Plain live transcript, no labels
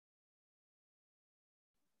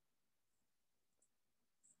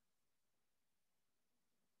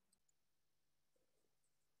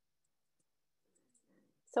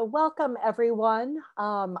So welcome everyone.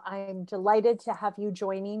 I'm delighted to have you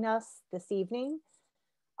joining us this evening.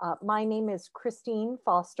 My name is Christine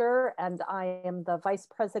Foster and I am the Vice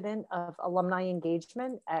President of Alumni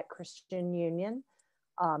Engagement at Christian Union.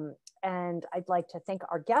 And I'd like to thank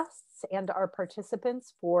our guests and our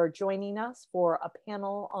participants for joining us for a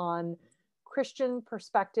panel on Christian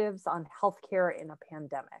perspectives on healthcare in a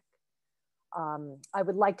pandemic. I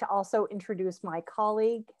would like to also introduce my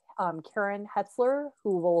colleague, Karen Hetzler,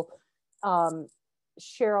 who will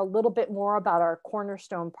share a little bit more about our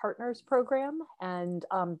Cornerstone Partners program and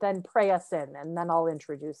then pray us in, and then I'll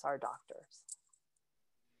introduce our doctors.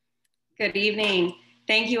 Good evening.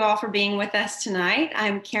 Thank you all for being with us tonight.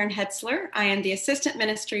 I'm Karen Hetzler. I am the Assistant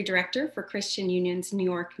Ministry Director for Christian Union's New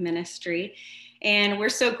York Ministry. And we're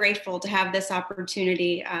so grateful to have this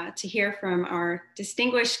opportunity to hear from our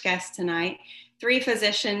distinguished guests tonight, three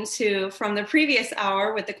physicians who, from the previous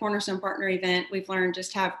hour with the Cornerstone Partner event, we've learned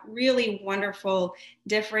just have really wonderful,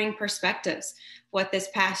 differing perspectives, what this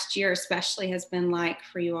past year especially has been like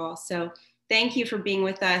for you all. So thank you for being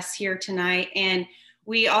with us here tonight. And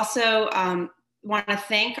we also want to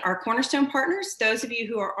thank our Cornerstone partners, those of you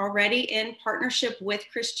who are already in partnership with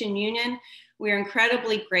Christian Union. We're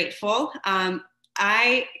incredibly grateful.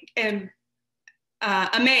 I am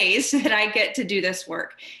amazed that I get to do this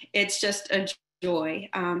work. It's just a joy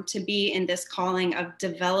to be in this calling of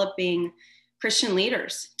developing Christian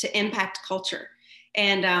leaders to impact culture.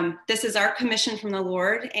 And this is our commission from the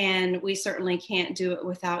Lord, and we certainly can't do it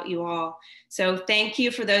without you all. So thank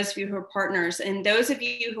you for those of you who are partners. And those of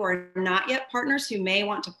you who are not yet partners, who may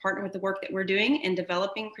want to partner with the work that we're doing in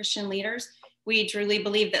developing Christian leaders, we truly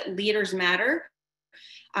believe that leaders matter.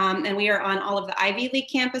 And we are on all of the Ivy League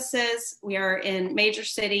campuses. We are in major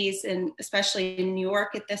cities, and especially in New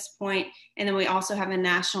York at this point. And then we also have a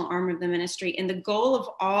national arm of the ministry. And the goal of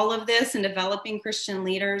all of this in developing Christian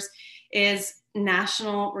leaders is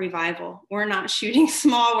national revival. We're not shooting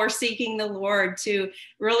small. We're seeking the Lord to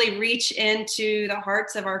really reach into the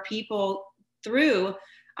hearts of our people through,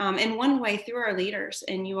 in one way, through our leaders.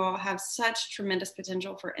 And you all have such tremendous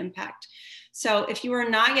potential for impact. So if you are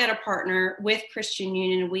not yet a partner with Christian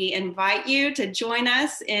Union, we invite you to join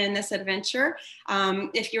us in this adventure.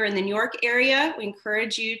 If you're in the New York area, we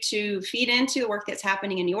encourage you to feed into the work that's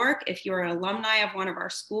happening in New York. If you're an alumni of one of our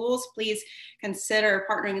schools, please consider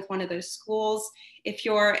partnering with one of those schools. If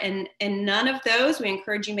you're in none of those, we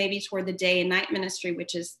encourage you maybe toward the day and night ministry,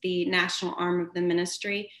 which is the national arm of the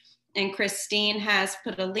ministry. And Christine has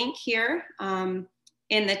put a link here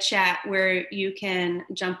in the chat where you can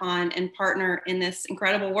jump on and partner in this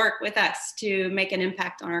incredible work with us to make an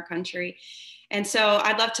impact on our country. And so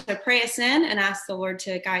I'd love to pray us in and ask the Lord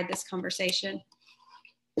to guide this conversation.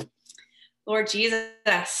 Lord Jesus,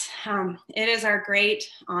 it is our great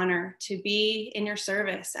honor to be in your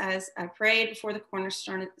service. As I prayed before the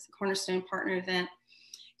Cornerstone Partner event,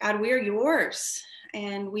 God, we are yours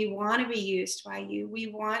and we want to be used by you. We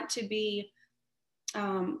want to be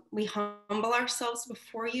we humble ourselves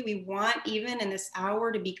before you. We want, even in this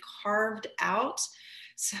hour, to be carved out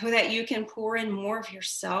so that you can pour in more of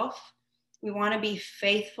yourself. We want to be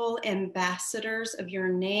faithful ambassadors of your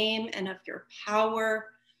name and of your power.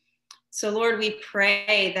 So Lord, we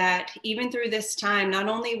pray that even through this time, not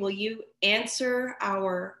only will you answer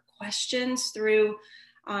our questions through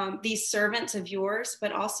these servants of yours,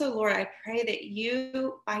 but also, Lord, I pray that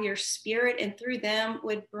you, by your Spirit and through them,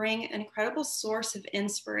 would bring an incredible source of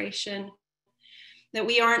inspiration, that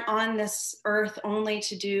we aren't on this earth only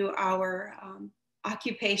to do our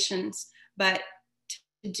occupations, but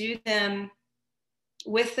to do them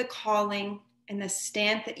with the calling and the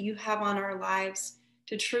stamp that you have on our lives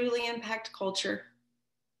to truly impact culture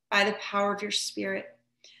by the power of your Spirit.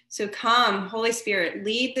 So come, Holy Spirit,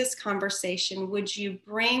 lead this conversation. Would you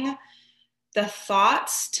bring the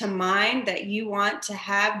thoughts to mind that you want to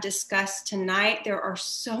have discussed tonight? There are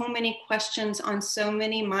so many questions on so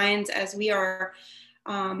many minds as we are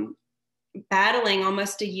battling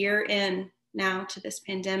almost a year in now to this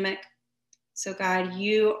pandemic. So God,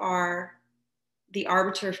 you are the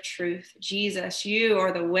arbiter of truth. Jesus, you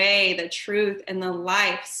are the way, the truth, and the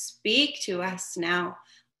life. Speak to us now.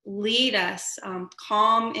 Lead us,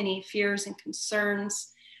 calm any fears and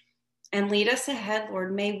concerns, and lead us ahead,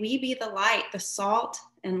 Lord. May we be the light, the salt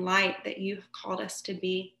and light that you've called us to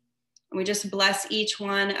be. And we just bless each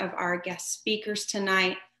one of our guest speakers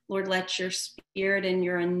tonight. Lord, let your Spirit and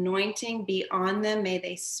your anointing be on them. May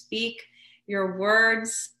they speak your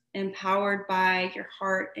words empowered by your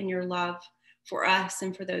heart and your love for us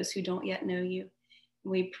and for those who don't yet know you.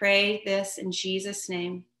 We pray this in Jesus'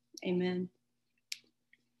 name. Amen.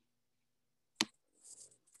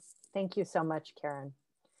 Thank you so much, Karen.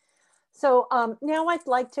 So now I'd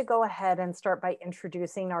like to go ahead and start by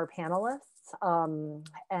introducing our panelists.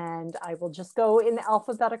 And I will just go in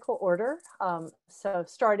alphabetical order. So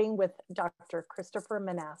starting with Dr. Christopher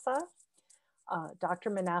Manassa.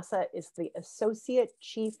 Dr. Manassa is the Associate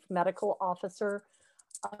Chief Medical Officer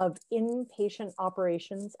of Inpatient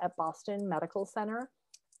Operations at Boston Medical Center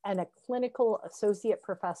and a Clinical Associate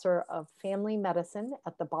Professor of Family Medicine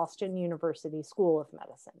at the Boston University School of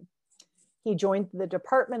Medicine. He joined the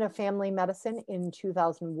Department of Family Medicine in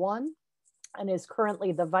 2001 and is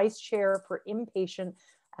currently the Vice Chair for Inpatient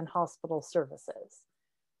and Hospital Services.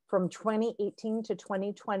 From 2018 to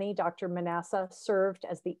 2020, Dr. Manassa served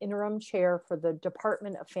as the interim chair for the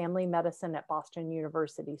Department of Family Medicine at Boston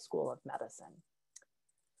University School of Medicine.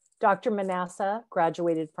 Dr. Manassa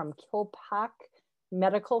graduated from Kilpack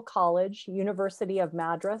Medical College, University of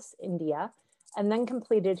Madras, India, and then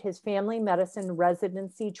completed his family medicine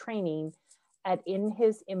residency training at In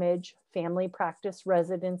His Image Family Practice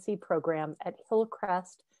Residency Program at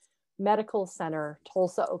Hillcrest Medical Center,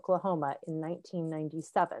 Tulsa, Oklahoma in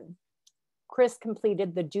 1997. Chris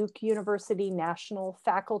completed the Duke University National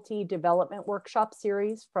Faculty Development Workshop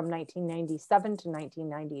Series from 1997 to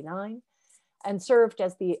 1999 and served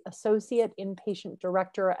as the Associate Inpatient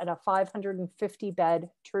Director at a 550-bed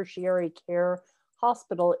tertiary care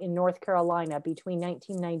hospital in North Carolina between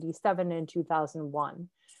 1997 and 2001,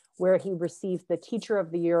 where he received the Teacher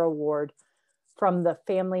of the Year award from the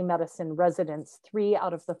family medicine residents 3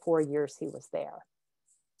 out of the 4 years he was there.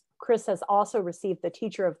 Chris has also received the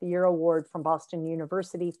Teacher of the Year award from Boston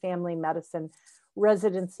University Family Medicine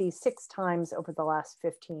residency 6 times over the last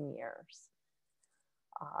 15 years.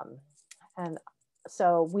 And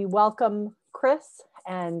so we welcome Chris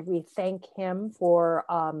and we thank him for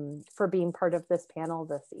being part of this panel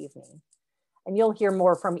this evening. And you'll hear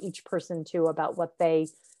more from each person too about what they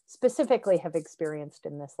specifically have experienced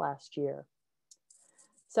in this last year.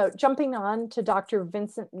 So jumping on to Dr.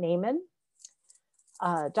 Vincent Naiman.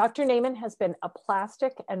 Dr. Naiman has been a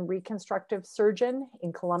plastic and reconstructive surgeon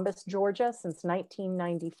in Columbus, Georgia since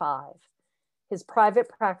 1995. His private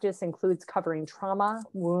practice includes covering trauma,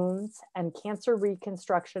 wounds, and cancer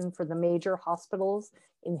reconstruction for the major hospitals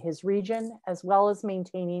in his region, as well as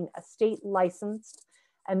maintaining a state licensed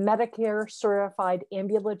and Medicare certified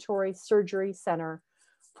ambulatory surgery center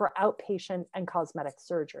for outpatient and cosmetic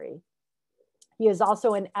surgery. He is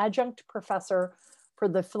also an adjunct professor for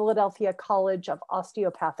the Philadelphia College of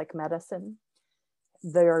Osteopathic Medicine,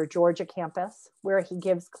 their Georgia campus, where he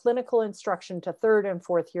gives clinical instruction to 3rd and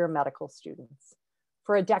 4th year medical students.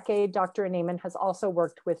 For a decade, Dr. Naiman has also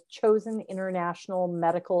worked with Chosen International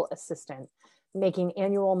Medical Assistant, making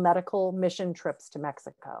annual medical mission trips to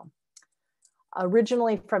Mexico.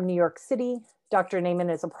 Originally from New York City, Dr.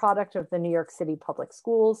 Naiman is a product of the New York City public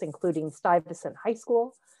schools, including Stuyvesant High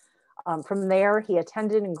School. From there, he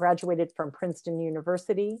attended and graduated from Princeton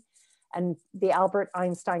University and the Albert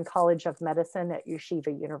Einstein College of Medicine at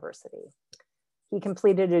Yeshiva University. He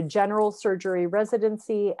completed a general surgery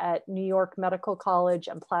residency at New York Medical College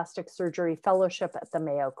and plastic surgery fellowship at the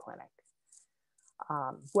Mayo Clinic.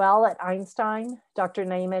 While at Einstein, Dr.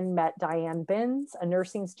 Naiman met Diane Binns, a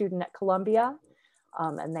nursing student at Columbia,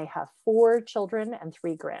 and they have 4 children and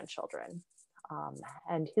 3 grandchildren.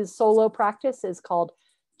 And his solo practice is called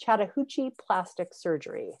Chattahoochee Plastic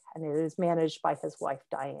Surgery, and it is managed by his wife,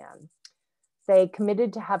 Diane. They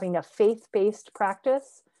committed to having a faith-based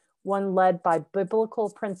practice, one led by biblical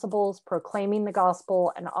principles, proclaiming the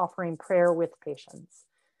gospel and offering prayer with patients.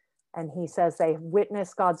 And he says they have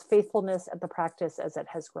witnessed God's faithfulness at the practice as it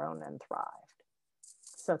has grown and thrived.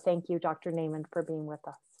 So thank you, Dr. Naiman, for being with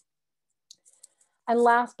us. And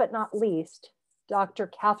last but not least, Dr.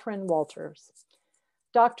 Catherine Walters.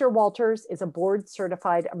 Dr. Walters is a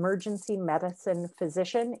board-certified emergency medicine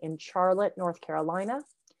physician in Charlotte, North Carolina.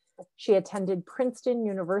 She attended Princeton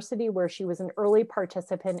University, where she was an early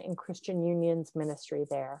participant in Christian Union's ministry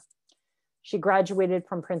there. She graduated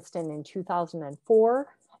from Princeton in 2004,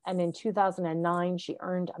 and in 2009, she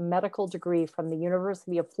earned a medical degree from the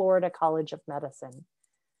University of Florida College of Medicine.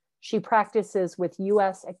 She practices with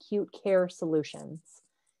U.S. Acute Care Solutions.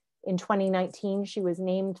 In 2019, she was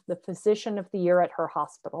named the Physician of the Year at her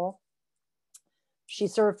hospital. She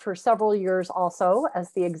served for several years also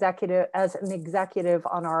as an executive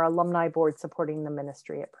on our alumni board supporting the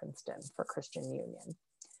ministry at Princeton for Christian Union.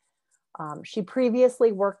 She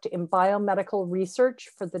previously worked in biomedical research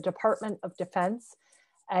for the Department of Defense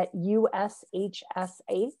at USHSAS,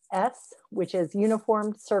 which is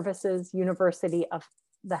Uniformed Services University of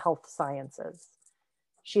the Health Sciences.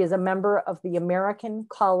 She is a member of the American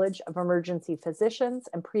College of Emergency Physicians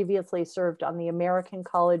and previously served on the American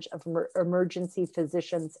College of Emergency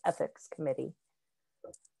Physicians Ethics Committee.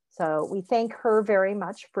 So we thank her very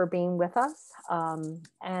much for being with us.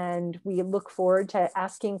 And we look forward to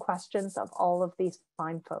asking questions of all of these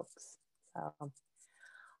fine folks.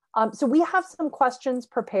 So we have some questions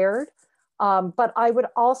prepared, but I would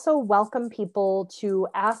also welcome people to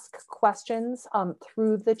ask questions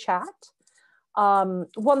through the chat.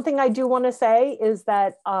 One thing I do want to say is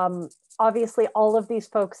that obviously all of these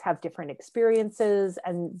folks have different experiences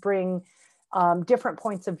and bring different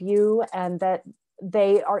points of view, and that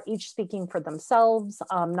they are each speaking for themselves,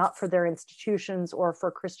 not for their institutions or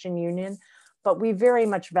for Christian Union, but we very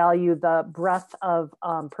much value the breadth of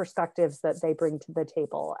perspectives that they bring to the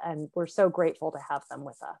table, and we're so grateful to have them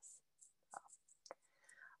with us.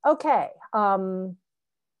 Okay.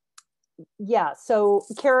 Yeah, so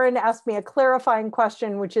Karen asked me a clarifying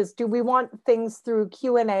question, which is, do we want things through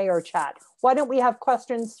Q&A or chat? Why don't we have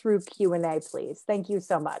questions through Q&A, please? Thank you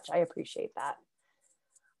so much. I appreciate that.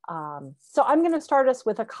 So I'm going to start us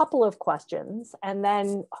with a couple of questions, and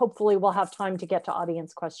then hopefully we'll have time to get to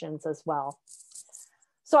audience questions as well.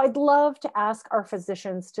 So I'd love to ask our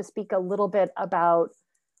physicians to speak a little bit about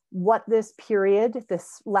what this period,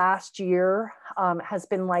 this last year, has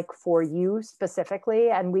been like for you specifically.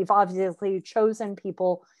 And we've obviously chosen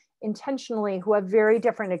people intentionally who have very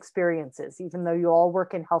different experiences. Even though you all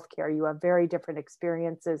work in healthcare, you have very different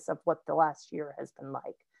experiences of what the last year has been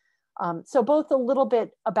like. So both a little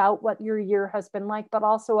bit about what your year has been like, but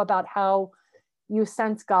also about how you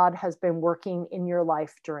sense God has been working in your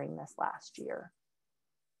life during this last year.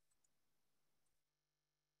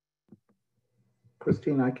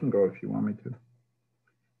 Christine, I can go if you want me to.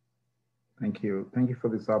 Thank you. Thank you for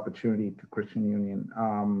this opportunity to Christian Union.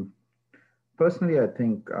 Personally, I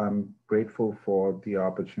think I'm grateful for the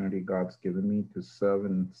opportunity God's given me to serve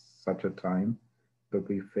in such a time that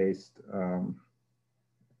we faced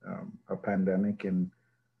a pandemic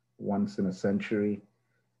once in a century.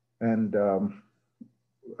 And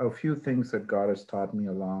a few things that God has taught me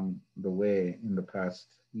along the way in the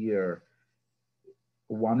past year.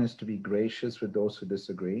 One is to be gracious with those who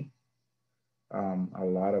disagree. A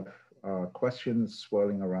lot of questions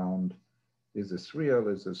swirling around, is this real,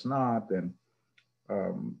 is this not? And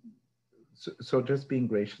so just being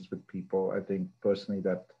gracious with people, I think personally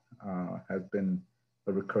that has been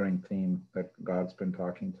a recurring theme that God's been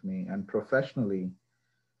talking to me. And professionally,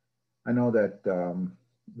 I know that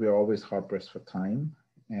we're always hard-pressed for time,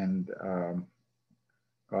 and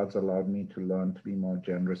God's allowed me to learn to be more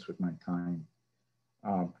generous with my time.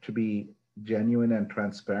 To be genuine and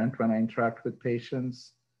transparent when I interact with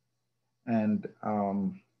patients, and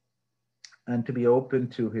to be open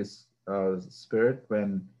to his spirit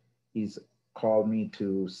when he's called me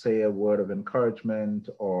to say a word of encouragement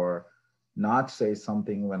or not say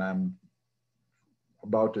something when I'm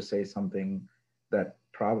about to say something that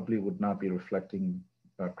probably would not be reflecting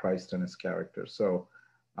Christ and his character. So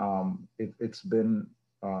it's been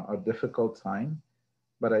a difficult time,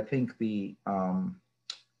 but I think the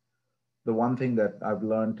one thing that I've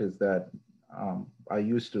learned is that I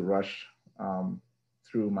used to rush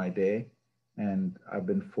through my day, and I've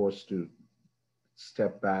been forced to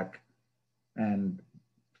step back and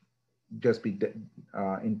just be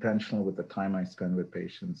intentional with the time I spend with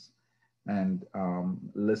patients and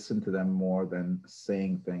listen to them more than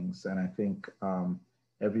saying things. And I think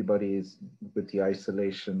everybody is, with the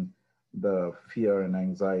isolation, the fear and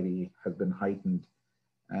anxiety has been heightened.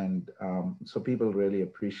 And so people really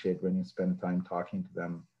appreciate when you spend time talking to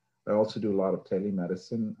them. I also do a lot of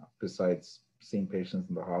telemedicine besides seeing patients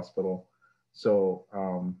in the hospital. So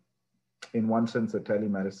in one sense, the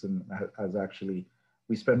telemedicine has actually,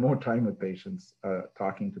 we spend more time with patients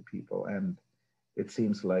talking to people. And it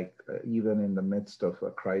seems like even in the midst of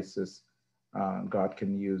a crisis, God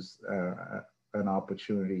can use an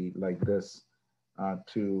opportunity like this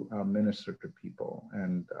to minister to people.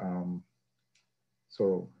 And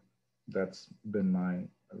so that's been my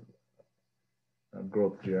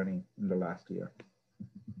growth journey in the last year.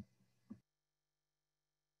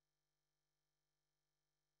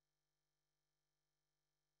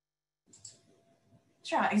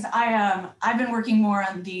 Sure, I've been working more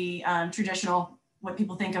on the traditional, what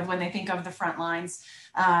people think of when they think of the front lines,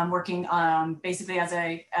 working basically as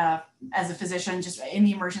a physician just in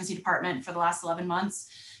the emergency department for the last 11 months.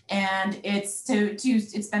 And it's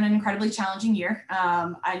been an incredibly challenging year.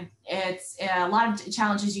 It's a lot of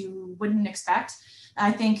challenges you wouldn't expect.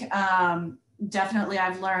 I think definitely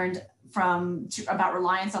I've learned about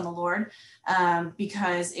reliance on the Lord,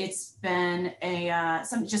 because it's been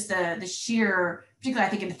just the sheer, particularly I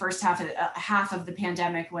think in the first half of the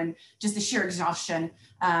pandemic, when just the sheer exhaustion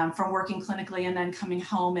from working clinically and then coming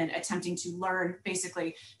home and attempting to learn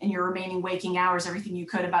basically in your remaining waking hours everything you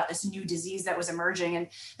could about this new disease that was emerging. And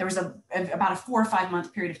there was about a 4 or 5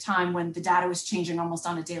 month period of time when the data was changing almost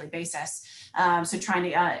on a daily basis. So trying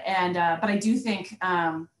to but I do think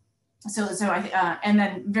and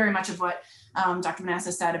then very much of what Dr.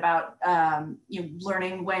 Manasseh said about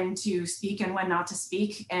learning when to speak and when not to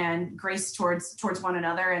speak, and grace towards one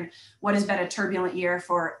another, and what has been a turbulent year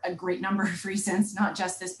for a great number of reasons, not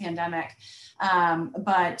just this pandemic.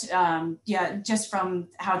 Just from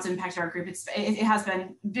how it's impacted our group, it has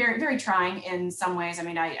been very, very trying in some ways. I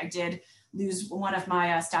mean, I did lose one of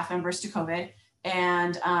my staff members to COVID.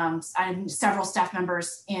 And several staff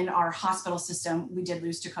members in our hospital system, we did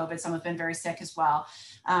lose to COVID. Some have been very sick as well.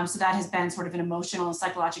 So that has been sort of an emotional and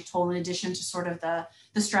psychological toll, in addition to sort of the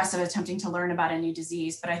stress of attempting to learn about a new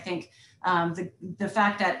disease. But I think the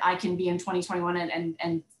fact that I can be in 2021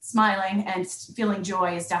 and smiling and feeling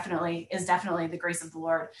joy is definitely the grace of the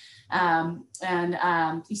Lord.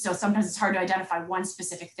 So sometimes it's hard to identify one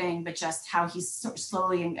specific thing, but just how he's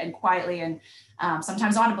slowly and quietly and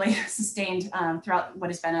sometimes audibly sustained throughout what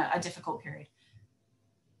has been a difficult period.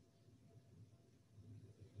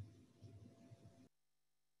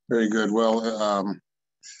 Very good. Well,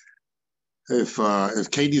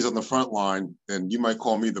 if Katie's on the front line, then you might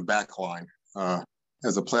call me the back line.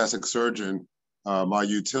 As a plastic surgeon, my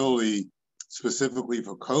utility specifically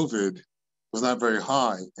for COVID was not very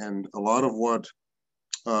high. And a lot of what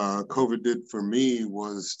COVID did for me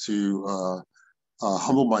was to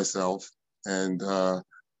humble myself, and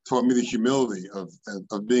taught me the humility of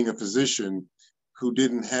being a physician who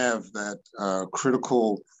didn't have that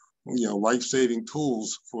critical, life-saving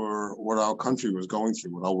tools for what our country was going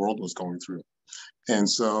through, what our world was going through. And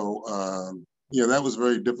so, that was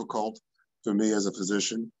very difficult for me as a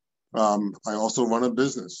physician. I also run a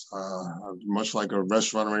business, much like a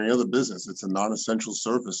restaurant or any other business. It's a non-essential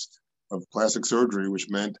service of plastic surgery, which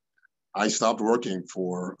meant I stopped working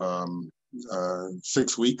for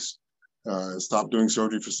 6 weeks, stopped doing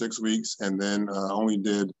surgery for 6 weeks, and then only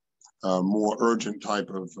did more urgent type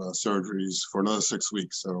of surgeries for another 6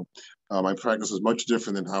 weeks. So my practice was much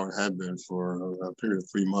different than how it had been for a period of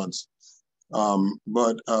 3 months.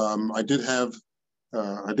 But I did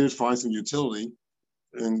find some utility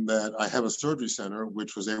in that I have a surgery center,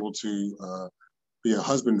 which was able to be a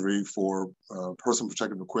husbandry for personal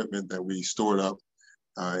protective equipment that we stored up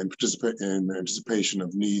in anticipation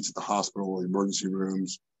of needs at the hospital, emergency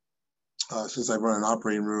rooms. Since I run an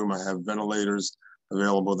operating room, I have ventilators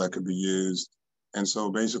available that could be used. And so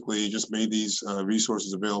basically just made these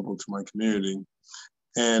resources available to my community.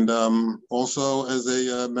 And also as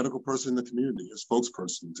a medical person in the community, a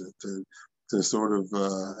spokesperson to sort of,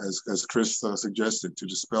 as Chris suggested, to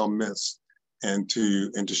dispel myths and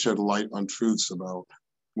to shed light on truths about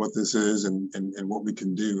what this is and what we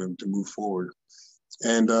can do and to move forward.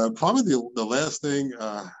 And probably the last thing,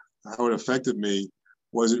 how it affected me,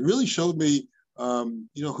 was it really showed me,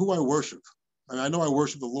 who I worship. I mean, I know I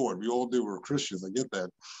worship the Lord. We all do. We're Christians. I get that.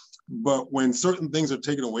 But when certain things are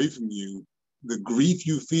taken away from you, the grief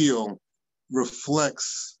you feel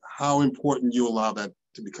reflects how important you allow that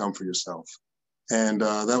to become for yourself. And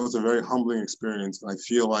that was a very humbling experience. And I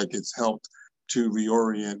feel like it's helped to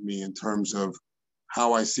reorient me in terms of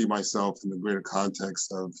how I see myself in the greater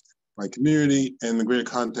context of my community and the greater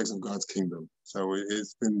context of God's kingdom. So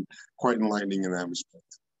it's been quite enlightening in that respect.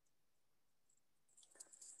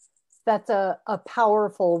 That's a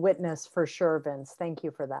powerful witness for sure, Vince. Thank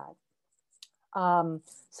you for that.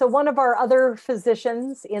 So one of our other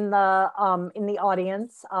physicians in the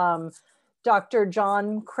audience, Dr.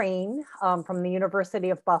 John Crane from the University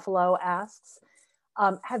of Buffalo asks,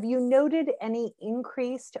 have you noted any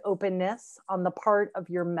increased openness on the part of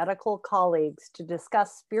your medical colleagues to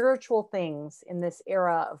discuss spiritual things in this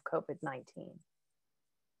era of COVID-19?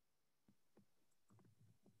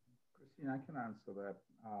 Christine, I can answer that.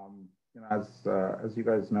 As you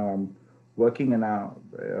guys know, I'm working in a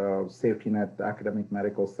Safety Net Academic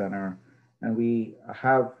Medical Center, and we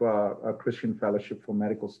have a Christian Fellowship for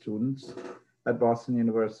medical students at Boston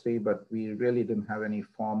University, but we really didn't have any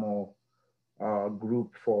formal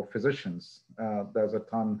group for physicians. There's a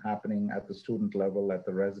ton happening at the student level, at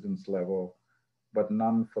the residence level, but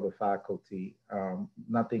none for the faculty,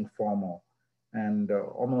 nothing formal. And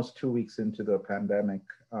almost 2 weeks into the pandemic,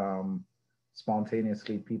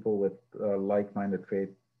 spontaneously, people with like-minded faith,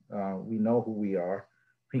 we know who we are.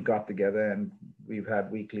 We got together and we've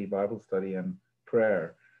had weekly Bible study and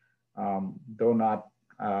prayer. though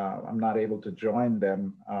I'm not able to join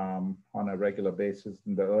them on a regular basis.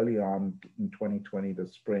 Early on in 2020, the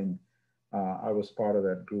spring, I was part of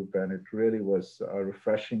that group, and it really was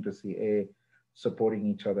refreshing to see supporting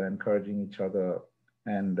each other, encouraging each other,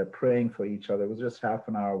 and praying for each other. It was just half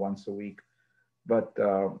an hour once a week, but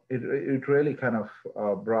it really kind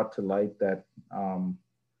of brought to light that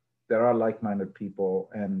there are like-minded people,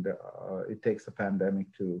 and it takes a pandemic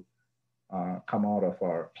to come out of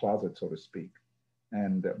our closet, so to speak,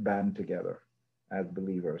 and band together as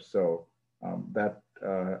believers. So that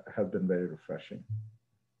has been very refreshing.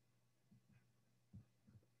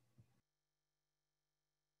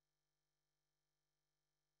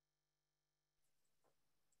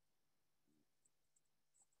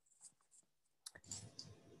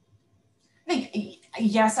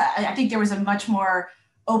 Yes, I think there was a much more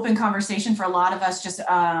open conversation for a lot of us just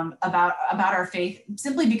about our faith,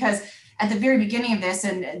 simply because at the very beginning of this,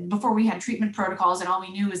 and before we had treatment protocols and all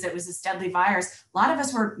we knew was that it was this deadly virus, a lot of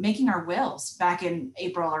us were making our wills back in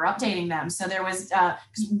April or updating them. So there was,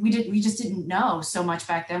 because we just didn't know so much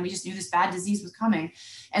back then. We just knew this bad disease was coming.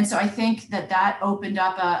 And so I think that opened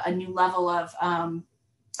up a new level of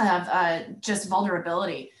just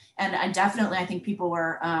vulnerability. And I think people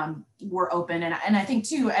were open, and I think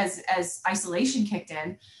too, as isolation kicked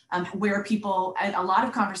in, where people, a lot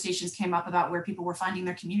of conversations came up about where people were finding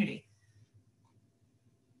their community.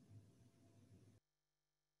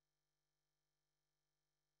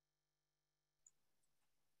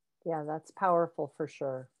 Yeah, that's powerful for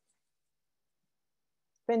sure.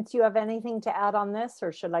 Vince, you have anything to add on this,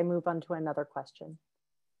 or should I move on to another question?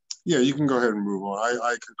 Yeah, you can go ahead and move on.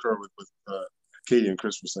 I concur with what Katie and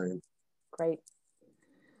Chris were saying. Great.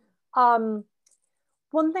 One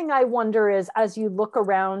thing I wonder is, as you look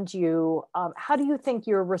around you, how do you think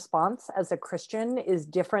your response as a Christian is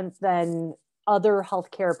different than other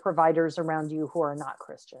healthcare providers around you who are not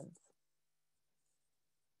Christians?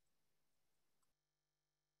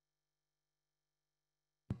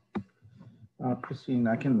 Christine,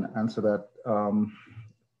 I can answer that.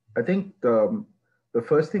 I think the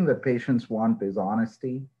first thing that patients want is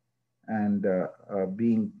honesty and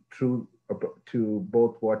being true to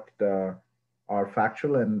both what are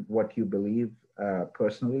factual and what you believe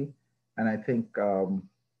personally. And I think there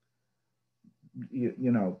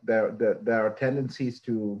are tendencies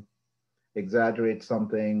to exaggerate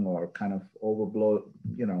something or kind of overblow,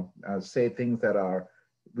 say things that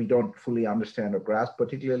we don't fully understand or grasp,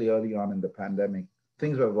 particularly early on in the pandemic.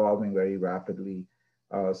 Things were evolving very rapidly.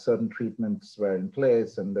 Certain treatments were in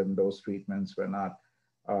place, and then those treatments were not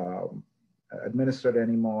administered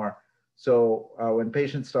anymore. So when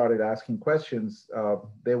patients started asking questions,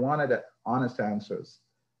 they wanted honest answers,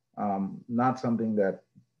 not something that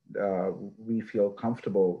we feel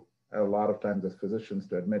comfortable a lot of times as physicians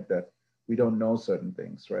to admit that we don't know certain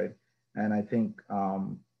things, right? And I think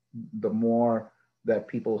the more that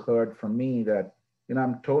people heard from me that,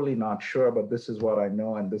 I'm totally not sure, but this is what I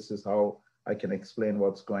know and this is how I can explain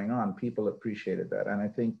what's going on, people appreciated that. And I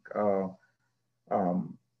think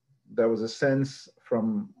there was a sense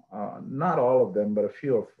from not all of them, but a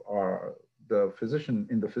few of the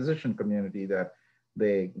physician community that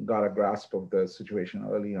they got a grasp of the situation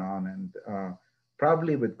early on, and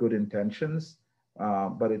probably with good intentions,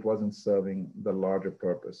 but it wasn't serving the larger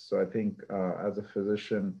purpose. So I think as a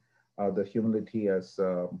physician, the humility, as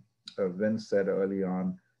Vince said early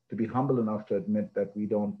on, to be humble enough to admit that we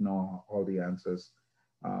don't know all the answers,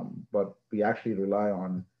 but we actually rely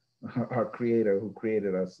on our Creator who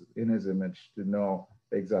created us in His image to know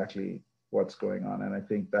exactly what's going on. And I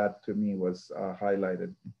think that to me was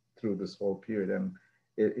highlighted through this whole period. And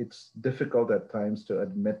it's difficult at times to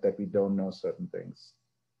admit that we don't know certain things.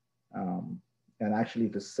 And actually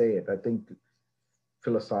to say it, I think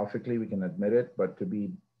philosophically we can admit it, but to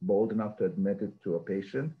be bold enough to admit it to a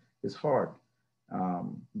patient is hard.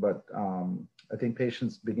 But I think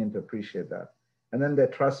patients begin to appreciate that. And then their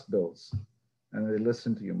trust builds and they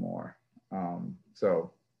listen to you more.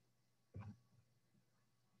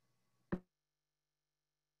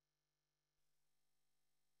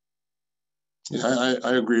 Yeah,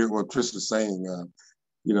 I agree with what Chris is saying.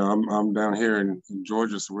 I'm down here in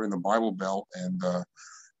Georgia, so we're in the Bible Belt, and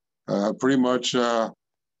pretty much I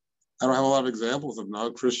don't have a lot of examples of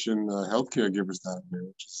non-Christian healthcare givers down here,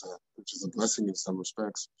 which is a blessing in some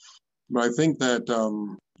respects. But I think that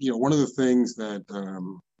one of the things that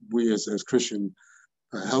we as Christian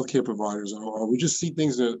healthcare providers are, we just see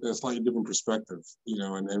things in a slightly different perspective.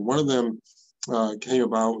 And one of them came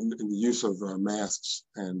about in the use of masks,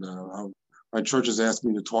 and my church has asked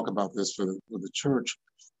me to talk about this for the church.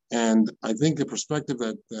 And I think the perspective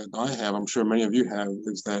that I have, I'm sure many of you have,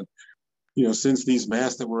 is that, since these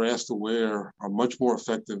masks that we're asked to wear are much more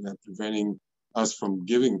effective at preventing us from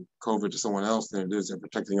giving COVID to someone else than it is at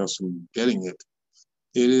protecting us from getting it,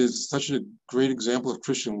 it is such a great example of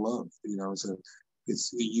Christian love.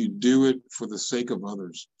 It's you do it for the sake of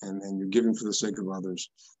others, and you're giving for the sake of others.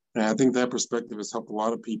 And I think that perspective has helped a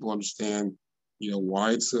lot of people understand,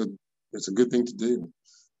 why it's a good thing to do.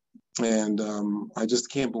 And I just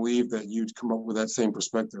can't believe that you'd come up with that same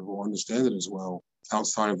perspective or understand it as well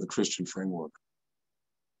outside of the Christian framework.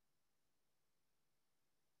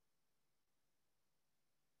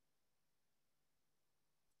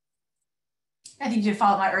 I think you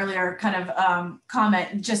followed my earlier kind of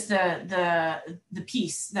comment, just the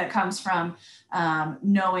peace that comes from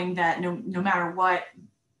knowing that no matter what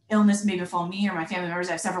illness may befall me or my family members.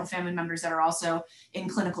 I have several family members that are also in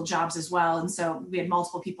clinical jobs as well. And so we had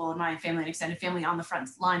multiple people in my family and extended family on the front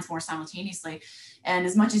lines more simultaneously. And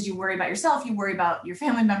as much as you worry about yourself, you worry about your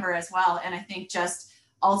family member as well. And I think just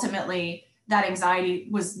ultimately that anxiety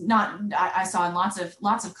was not, I saw in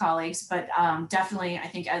lots of colleagues, but definitely I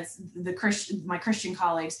think as my Christian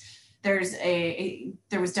colleagues, there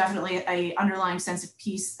was definitely a underlying sense of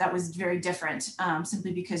peace that was very different,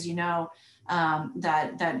 simply because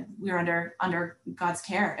that we're under God's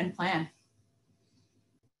care and plan.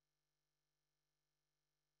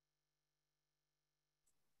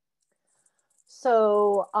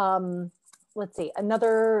 So let's see,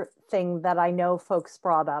 another thing that I know folks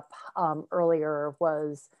brought up earlier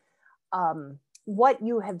was what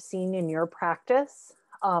you have seen in your practice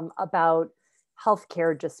about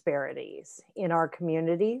healthcare disparities in our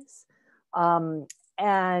communities,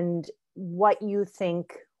 and what you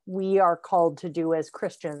think we are called to do as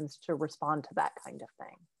Christians to respond to that kind of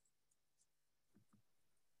thing.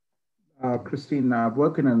 Christine, I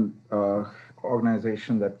work in an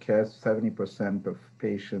organization that cares 70% of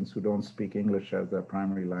patients who don't speak English as their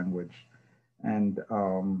primary language. And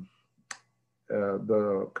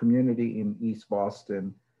the community in East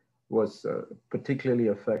Boston was particularly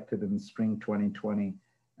affected in spring 2020.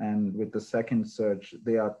 And with the second surge,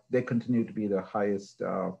 they continue to be the highest,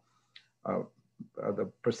 the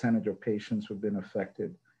percentage of patients who've been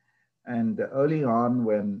affected. And early on,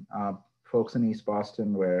 when folks in East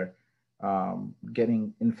Boston were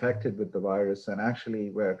getting infected with the virus and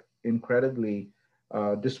actually were incredibly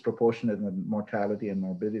disproportionate in mortality and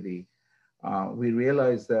morbidity, we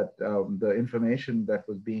realized that the information that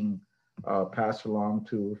was being passed along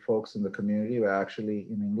to folks in the community were actually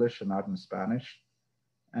in English and not in Spanish.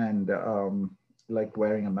 And like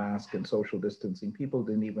wearing a mask and social distancing, people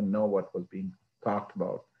didn't even know what was being talked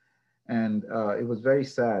about. And it was very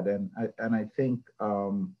sad. And I think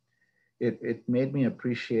it made me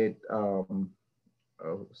appreciate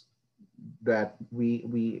that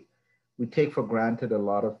we take for granted a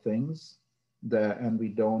lot of things and we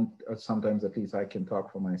don't, sometimes at least I can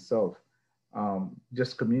talk for myself,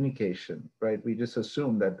 just communication, right? We just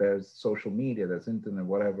assume that there's social media, there's internet,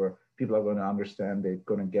 whatever, people are going to understand, they're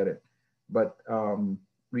going to get it. But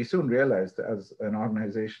we soon realized as an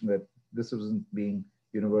organization that this wasn't being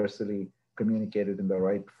universally communicated in the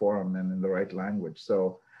right forum and in the right language.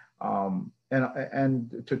 So,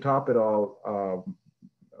 and to top it all,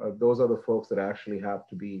 those are the folks that actually have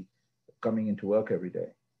to be coming into work every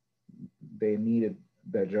day. They needed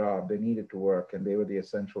their job, they needed to work, and they were the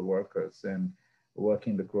essential workers and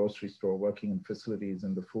working the grocery store, working in facilities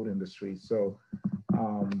in the food industry. So,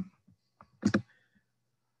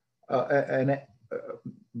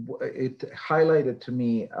 it highlighted to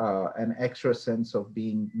me an extra sense of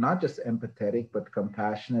being not just empathetic, but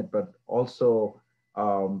compassionate, but also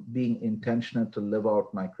being intentional to live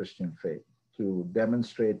out my Christian faith, to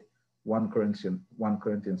demonstrate 1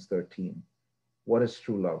 Corinthians 13. What is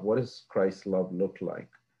true love? What does Christ's love look like?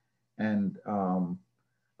 And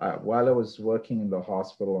while I was working in the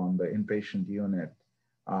hospital on the inpatient unit,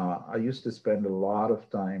 I used to spend a lot of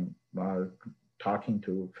time talking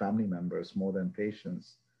to family members more than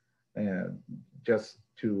patients, just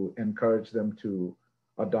to encourage them to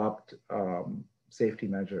adopt safety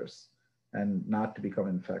measures and not to become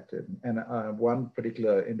infected. And one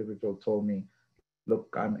particular individual told me,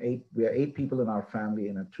 look, we are 8 people in our family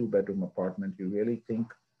in a 2-bedroom apartment. You really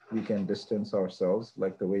think we can distance ourselves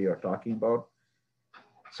like the way you're talking about?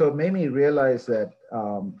 So it made me realize that,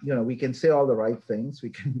 we can say all the right things, we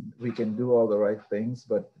can do all the right things,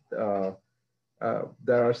 but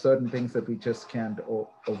there are certain things that we just can't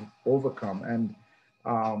overcome. And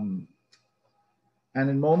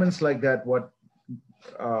in moments like that, what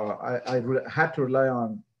I had to rely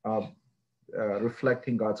on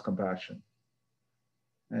reflecting God's compassion,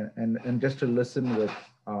 and just to listen with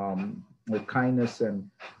with kindness and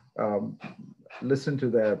listen to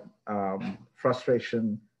their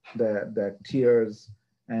frustration, their tears.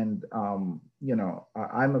 And,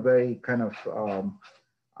 I'm a very kind of,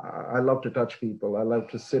 I love to touch people. I love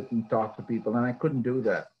to sit and talk to people, and I couldn't do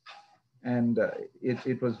that. And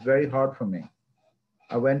it was very hard for me.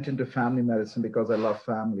 I went into family medicine because I love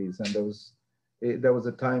families. And there was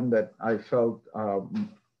a time that I felt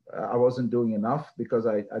I wasn't doing enough because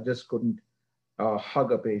I just couldn't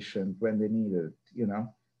hug a patient when they needed it,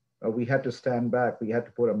 we had to stand back. We had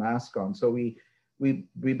to put a mask on. So we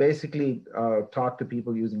basically talked to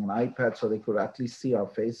people using an iPad so they could at least see our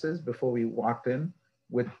faces before we walked in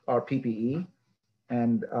with our PPE.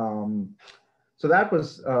 And so that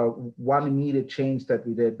was one immediate change that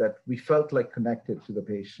we did, that we felt like connected to the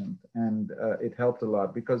patient. And it helped a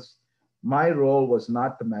lot because my role was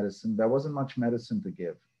not the medicine. There wasn't much medicine to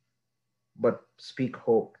give, but speak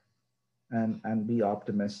hope and be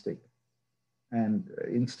optimistic and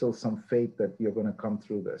instill some faith that you're going to come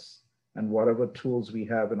through this. And whatever tools we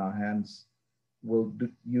have in our hands, we'll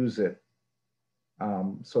use it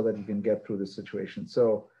so that you can get through this situation.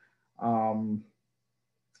 So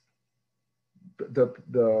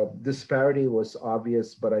the disparity was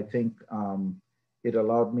obvious, but I think it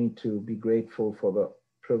allowed me to be grateful for the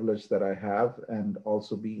privilege that I have and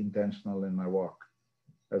also be intentional in my walk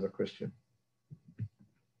as a Christian.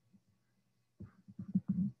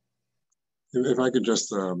 If I could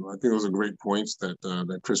just, I think those are great points that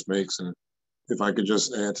Chris makes, and if I could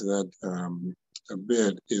just add to that a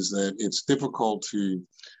bit, is that it's difficult to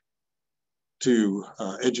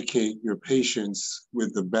educate your patients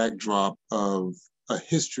with the backdrop of a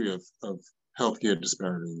history of healthcare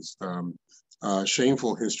disparities,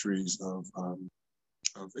 shameful histories of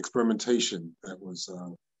experimentation that was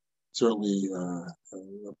certainly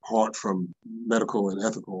apart from medical and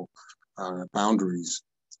ethical boundaries.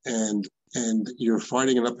 And you're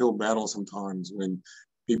fighting an uphill battle sometimes when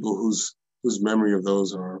people whose memory of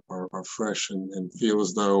those are fresh and feel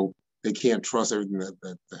as though they can't trust everything that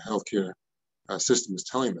the healthcare system is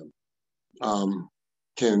telling them,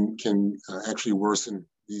 can actually worsen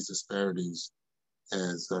these disparities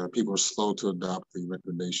as people are slow to adopt the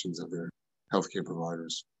recommendations of their healthcare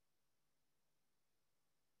providers.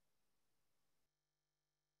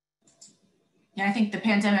 Yeah, I think the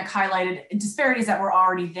pandemic highlighted disparities that were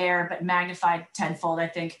already there, but magnified tenfold. I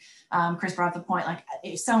think Chris brought up the point, like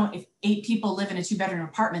if 8 people live in a 2-bedroom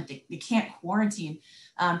apartment, they can't quarantine.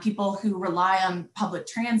 People who rely on public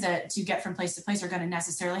transit to get from place to place are going to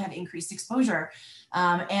necessarily have increased exposure.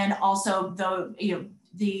 And also the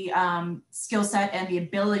skill set and the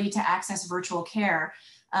ability to access virtual care.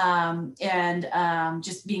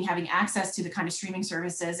 Just having access to the kind of streaming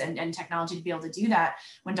services and technology to be able to do that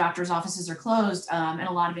when doctors' offices are closed, and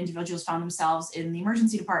a lot of individuals found themselves in the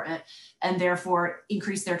emergency department and therefore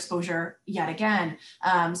increased their exposure yet again.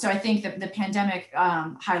 So I think that the pandemic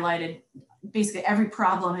highlighted basically every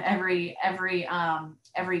problem, every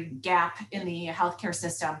gap in the healthcare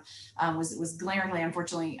system was glaringly,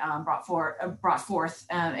 unfortunately, brought forth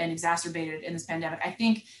and exacerbated in this pandemic. I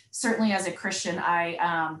think certainly as a Christian,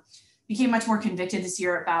 I became much more convicted this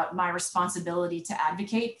year about my responsibility to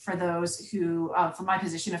advocate for those who, for my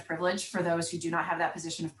position of privilege, for those who do not have that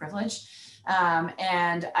position of privilege.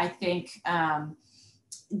 And I think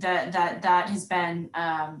that has been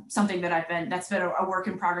something that's been a work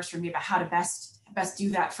in progress for me about how to best do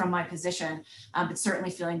that from my position, but certainly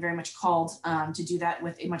feeling very much called to do that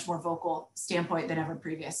with a much more vocal standpoint than ever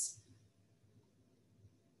previous.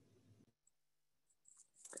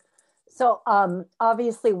 So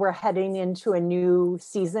obviously we're heading into a new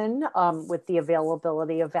season with the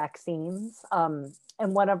availability of vaccines. And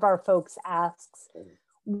one of our folks asks,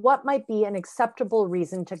 what might be an acceptable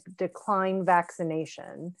reason to decline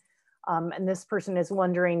vaccination? And this person is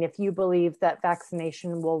wondering if you believe that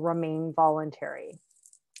vaccination will remain voluntary.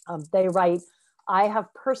 They write, I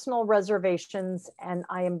have personal reservations and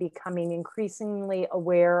I am becoming increasingly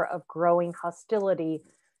aware of growing hostility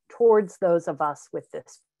towards those of us with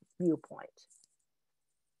this viewpoint.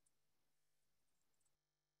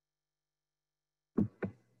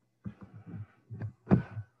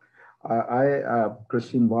 I,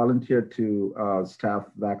 Christine, volunteered to staff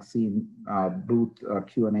vaccine booth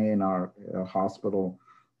Q&A in our hospital.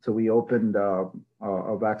 So we opened a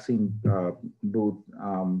vaccine booth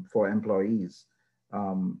for employees.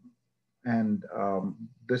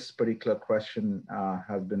 This particular question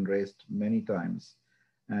has been raised many times.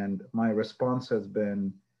 And my response has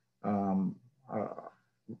been,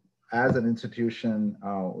 as an institution,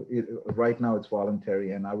 right now it's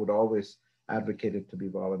voluntary, and I would always advocate it to be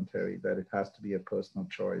voluntary, that it has to be a personal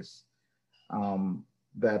choice.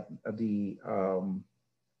 that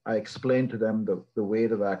I explained to them the way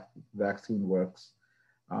the vaccine works.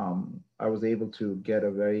 I was able to get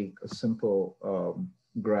a simple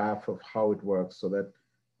graph of how it works so that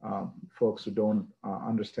folks who don't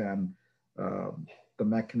understand the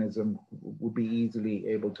mechanism would be easily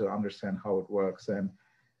able to understand how it works. And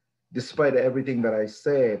despite everything that I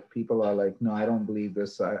say, people are like, no, I don't believe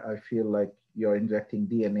this. I feel like you're injecting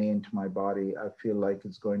DNA into my body. I feel like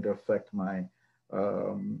it's going to affect my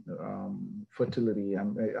fertility.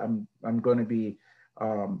 I'm going to be,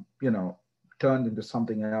 turned into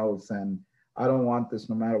something else. And I don't want this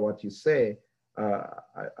no matter what you say.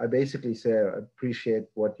 I basically say, I appreciate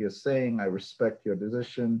what you're saying. I respect your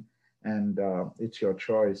decision, and it's your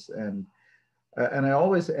choice. And I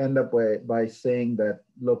always end up by saying that,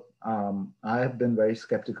 look, I have been very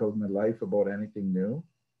skeptical in my life about anything new.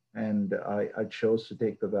 And I chose to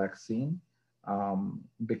take the vaccine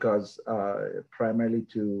because primarily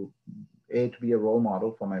to be a role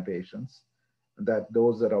model for my patients, that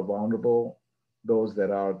those that are vulnerable, those that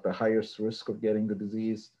are at the highest risk of getting the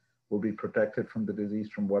disease will be protected from the disease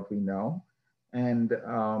from what we know. And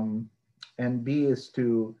B is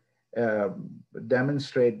to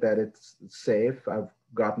demonstrate that it's safe. I've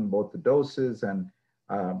gotten both the doses, and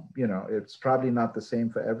it's probably not the same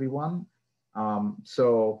for everyone.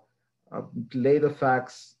 So lay the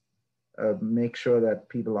facts, make sure that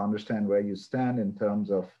people understand where you stand in terms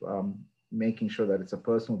of making sure that it's a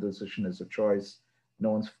personal decision, it's a choice.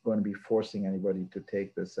 No one's going to be forcing anybody to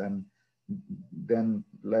take this, and then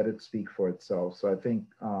let it speak for itself. So I think,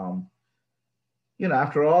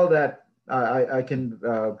 after all that, I can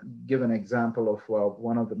give an example of, well,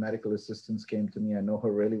 one of the medical assistants came to me. I know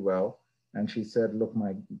her really well. And she said, look,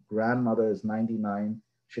 my grandmother is 99.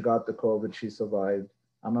 She got the COVID, she survived.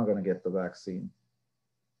 I'm not going to get the vaccine.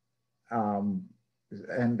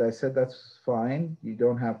 And I said, that's fine. You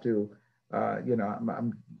don't have to,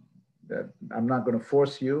 I'm not going to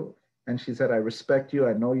force you. And she said, I respect you.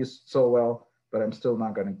 I know you so well, but I'm still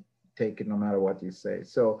not going to take it no matter what you say.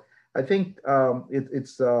 So I think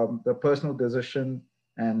it's the personal decision,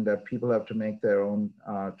 and people have to make their own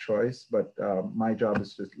choice. But my job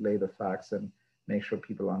is to lay the facts and make sure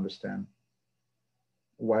people understand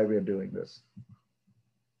why we're doing this.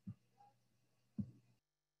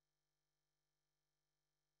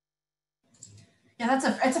 Yeah,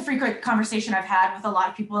 it's a frequent conversation I've had with a lot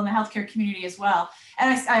of people in the healthcare community as well.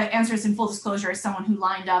 And I answer this in full disclosure as someone who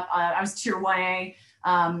lined up. I was tier 1A,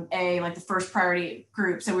 like the first priority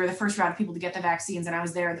group. So we were the first round of people to get the vaccines, and I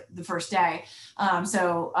was there the first day. But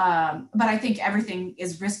I think everything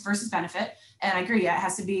is risk versus benefit. And I agree, it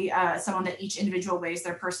has to be someone that each individual weighs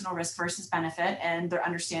their personal risk versus benefit and their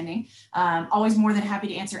understanding. Always more than happy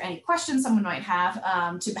to answer any questions someone might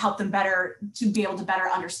have to help them to be able to better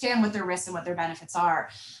understand what their risks and what their benefits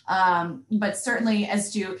are. But certainly,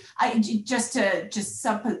 as to just to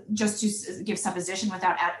give supposition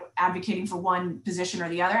without advocating for one position or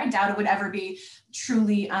the other, I doubt it would ever be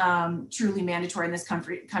truly mandatory in this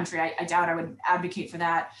country. I doubt I would advocate for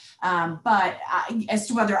that. But as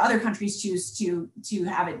to whether other countries choose to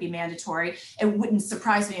have it be mandatory, it wouldn't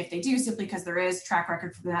surprise me if they do, simply because there is track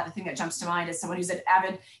record for that. The thing that jumps to mind is someone who's an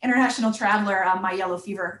avid international traveler. My yellow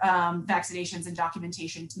fever vaccinations and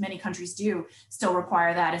documentation, many countries do still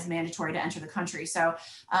require that as mandatory to enter the country. So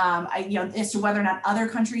as to whether or not other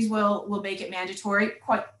countries will make it mandatory,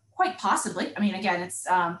 quite possibly. I mean, again, it's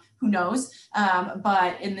who knows.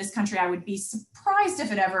 But in this country, I would be surprised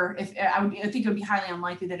if I think it would be highly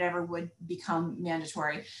unlikely that it ever would become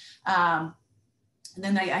mandatory.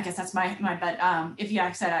 Then I guess that's my bet. Like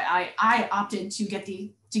I said, I opted to get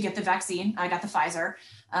the vaccine. I got the Pfizer,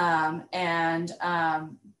 and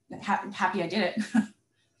happy I did it.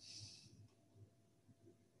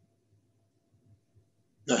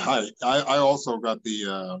 Yeah, hi. I also got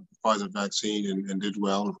the Pfizer vaccine and did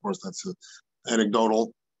well. Of course, that's an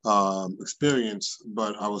anecdotal experience,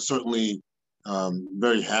 but I was certainly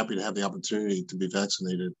very happy to have the opportunity to be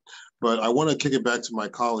vaccinated. But I want to kick it back to my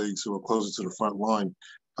colleagues who are closer to the front line.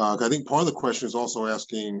 I think part of the question is also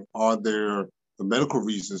asking, are there the medical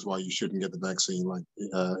reasons why you shouldn't get the vaccine, like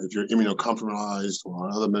if you're immunocompromised or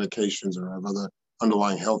other medications or have other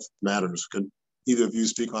underlying health matters? Could either of you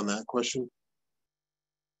speak on that question?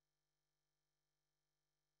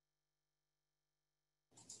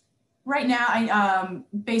 Right now,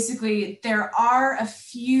 basically, there are a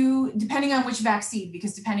few, depending on which vaccine,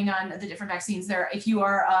 because depending on the different vaccines, if you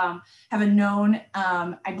are have a known,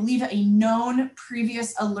 I believe a known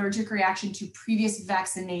previous allergic reaction to previous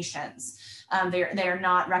vaccinations, they are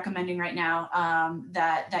not recommending right now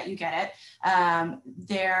that you get it.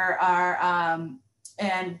 There are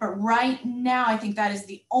but right now, I think that is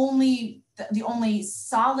the only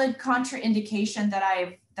solid contraindication that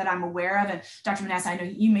I'm aware of. And Dr. Manassa, I know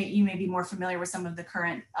you may be more familiar with some of the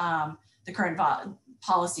current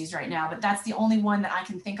policies right now, but that's the only one that I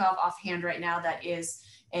can think of offhand right now that is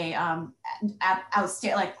a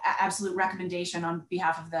absolute recommendation on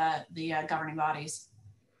behalf of the governing bodies.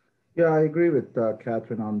 Yeah, I agree with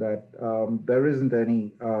Catherine on that. There isn't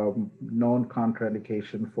any known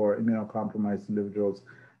contraindication for immunocompromised individuals.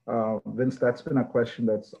 Vince, that's been a question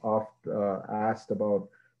that's oft asked about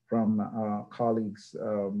from colleagues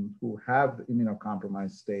who have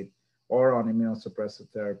immunocompromised state or on immunosuppressive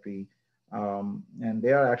therapy. And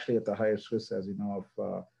they are actually at the highest risk, as you know,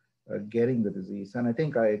 of getting the disease. And I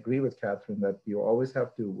think I agree with Catherine that you always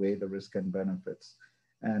have to weigh the risk and benefits.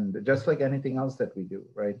 And just like anything else that we do,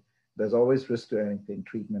 right? There's always risk to anything,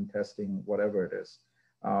 treatment, testing, whatever it is.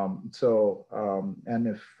 And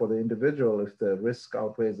if for the individual, if the risk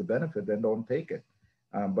outweighs the benefit, then don't take it.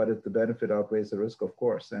 But if the benefit outweighs the risk, of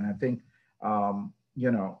course. And I think,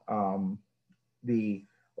 the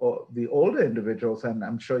older individuals, and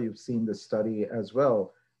I'm sure you've seen this study as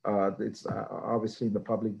well, it's obviously in the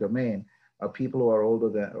public domain, people who are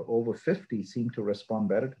over 50 seem to respond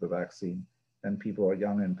better to the vaccine than people who are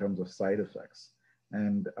younger in terms of side effects.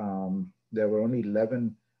 And there were only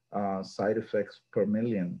 11 side effects per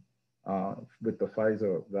million with the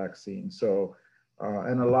Pfizer vaccine. So,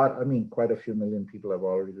 and quite a few million people have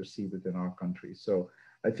already received it in our country. So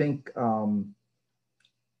I think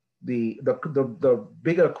the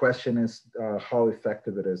bigger question is how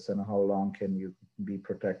effective it is and how long can you be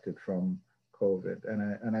protected from COVID.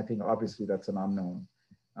 And I think obviously that's an unknown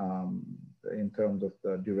in terms of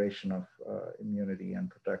the duration of immunity and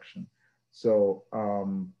protection. So,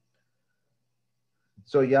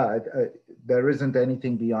 yeah, there isn't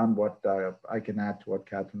anything beyond what I can add to what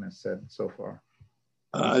Catherine has said so far.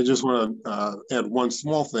 I just want to add one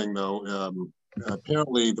small thing, though.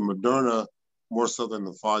 Apparently, the Moderna, more so than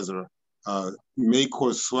the Pfizer, may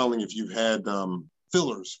cause swelling if you've had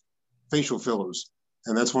fillers, facial fillers.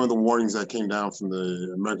 And that's one of the warnings that came down from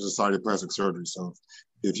the American Society of Plastic Surgery. So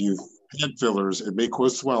if you've had fillers, it may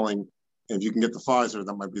cause swelling. If you can get the Pfizer,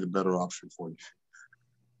 that might be the better option for you.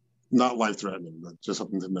 Not life-threatening, but just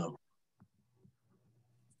something to know.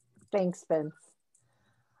 Thanks, Vince.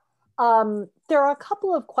 There are a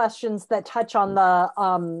couple of questions that touch on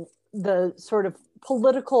the sort of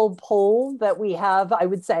political poll that we have. I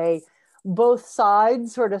would say both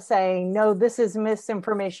sides sort of saying, no, this is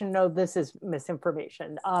misinformation, no, this is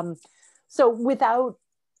misinformation. So without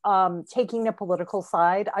taking a political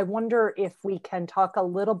side, I wonder if we can talk a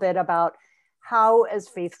little bit about how, as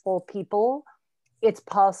faithful people, it's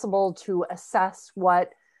possible to assess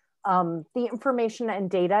what the information and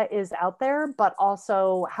data is out there, but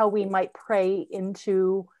also how we might pray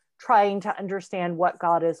into trying to understand what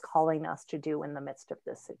God is calling us to do in the midst of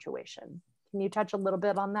this situation. Can you touch a little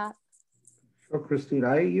bit on that? Sure, Christine.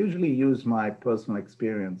 I usually use my personal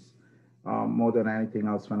experience more than anything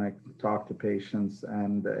else when I talk to patients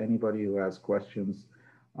and anybody who has questions.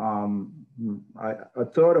 A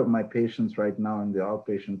third of my patients right now in the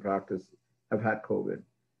outpatient practice have had COVID.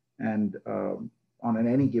 And on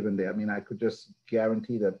any given day, I mean, I could just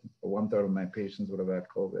guarantee that 1/3 of my patients would have had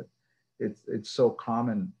COVID. It's so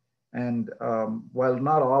common. And while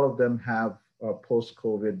not all of them have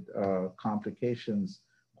post-COVID complications,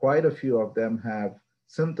 quite a few of them have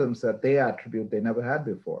symptoms that they attribute they never had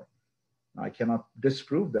before. I cannot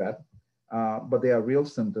disprove that, but they are real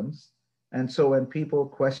symptoms. And so when people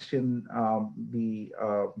question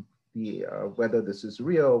whether this is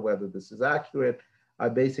real, whether this is accurate, I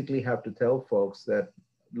basically have to tell folks that,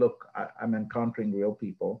 look, I'm encountering real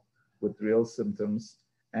people with real symptoms.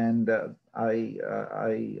 And I've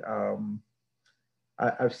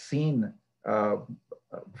seen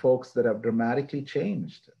folks that have dramatically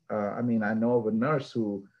changed. I mean, I know of a nurse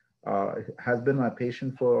who has been my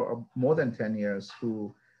patient for more than 10 years,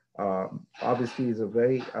 who obviously is a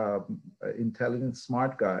very intelligent,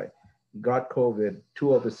 smart guy. He got COVID.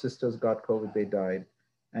 2 of his sisters got COVID, they died.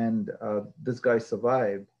 And this guy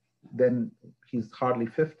survived. Then he's hardly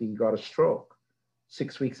 50, he got a stroke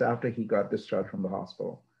 6 weeks after he got discharged from the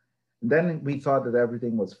hospital. And then we thought that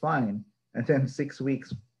everything was fine. And then 6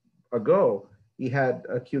 weeks ago, he had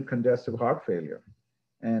acute congestive heart failure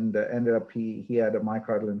and ended up, he had a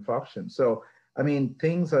myocardial infarction. So, I mean,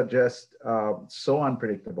 things are just so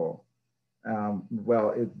unpredictable.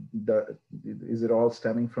 Is it all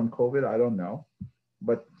stemming from COVID? I don't know.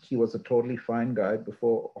 But he was a totally fine guy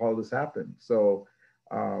before all this happened. So,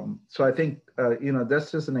 so I think,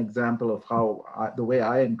 that's just an example of how the way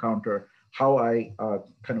I encounter, how I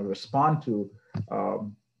kind of respond to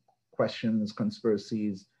questions,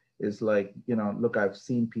 conspiracies, is like, you know, look, I've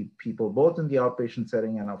seen people both in the outpatient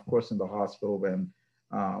setting and of course in the hospital when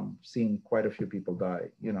seen quite a few people die,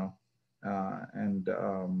 you know,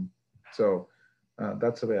 so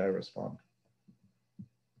that's the way I respond.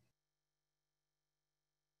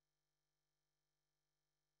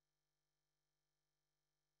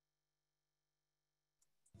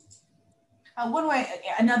 One way,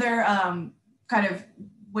 another kind of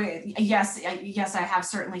way, yes, I have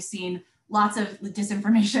certainly seen lots of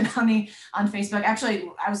disinformation on Facebook.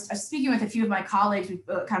 Actually, I was speaking with a few of my colleagues. We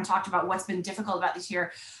kind of talked about what's been difficult about this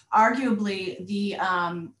year. Arguably, the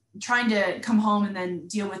trying to come home and then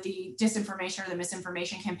deal with the disinformation or the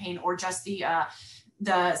misinformation campaign, or just the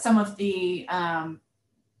some of the I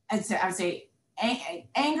would say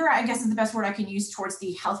anger, I guess is the best word I can use, towards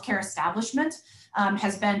the healthcare establishment.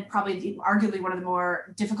 Has been probably arguably one of the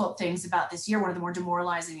more difficult things about this year, one of the more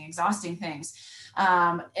demoralizing and exhausting things,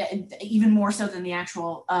 even more so than the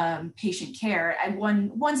actual patient care. And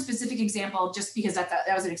one specific example, just because that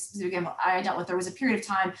was a specific example I dealt with, there was a period of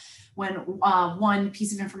time when one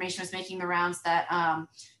piece of information was making the rounds that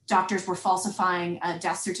doctors were falsifying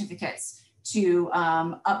death certificates to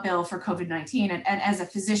upbill for COVID-19. And as a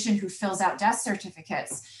physician who fills out death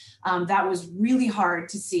certificates, that was really hard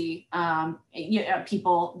to see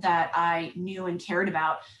people that I knew and cared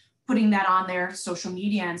about putting that on their social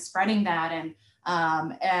media and spreading that.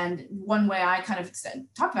 And one way I kind of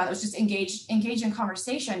talked about it was just engage in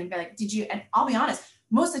conversation and be like, did you, and I'll be honest,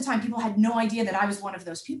 most of the time people had no idea that I was one of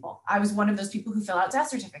those people. I was one of those people who fill out death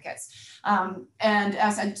certificates.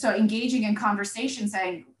 So engaging in conversation,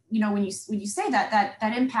 saying, you know, when you say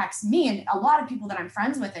that impacts me and a lot of people that I'm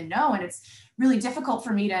friends with and know, and it's really difficult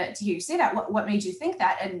for me to hear you say that. What made you think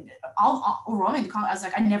that? And I'll overwhelming the call. I was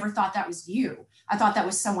like, I never thought that was you. I thought that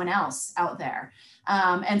was someone else out there.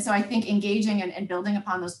 And so I think engaging and building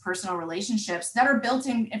upon those personal relationships that are built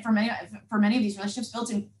in, for many of these relationships,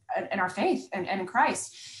 built in our faith and in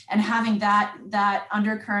Christ, and having that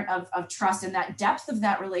undercurrent of trust and that depth of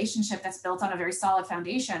that relationship that's built on a very solid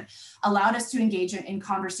foundation allowed us to engage in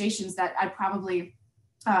conversations that I probably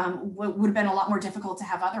would have been a lot more difficult to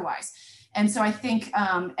have otherwise. And so I think,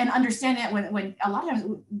 and understand that when a lot of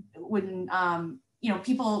times when, you know,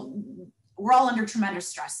 people, we're all under tremendous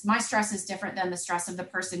stress. My stress is different than the stress of the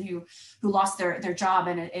person who lost their job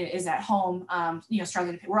and is at home, you know,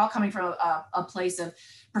 struggling. We're all coming from a place of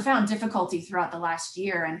profound difficulty throughout the last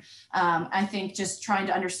year. And I think just trying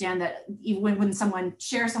to understand that even when someone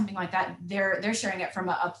shares something like that, they're sharing it from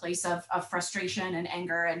a place of frustration and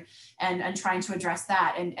anger and trying to address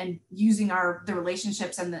that and using the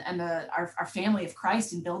relationships and our family of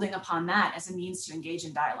Christ and building upon that as a means to engage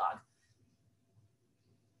in dialogue.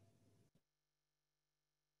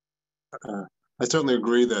 I certainly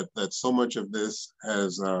agree that so much of this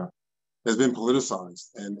has been politicized,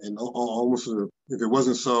 and almost if it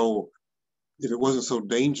wasn't so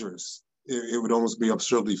dangerous, it would almost be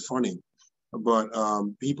absurdly funny. But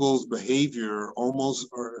people's behavior almost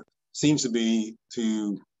seems to be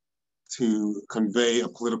to convey a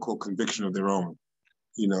political conviction of their own.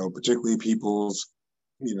 You know, particularly people's,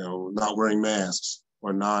 you know, not wearing masks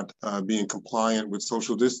or not being compliant with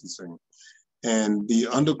social distancing. And the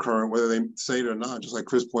undercurrent, whether they say it or not, just like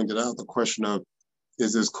Chris pointed out, the question of,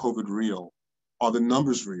 is this COVID real? Are the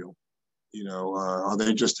numbers real? You know, are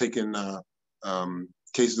they just taking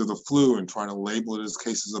cases of the flu and trying to label it as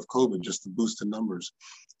cases of COVID just to boost the numbers?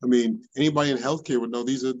 I mean, anybody in healthcare would know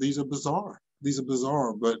these are bizarre. These are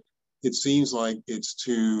bizarre, but it seems like it's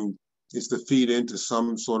to feed into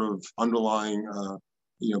some sort of underlying,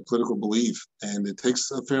 you know, political belief, and it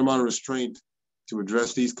takes a fair amount of restraint to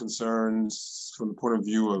address these concerns from the point of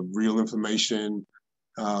view of real information,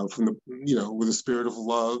 from the, you know, with a spirit of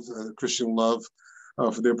love, Christian love,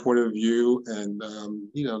 for their point of view, and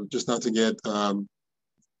you know, just not to get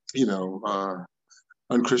you know,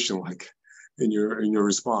 unchristian-like in your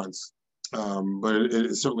response. But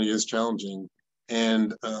it certainly is challenging,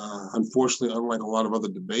 and unfortunately, unlike a lot of other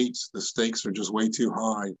debates, the stakes are just way too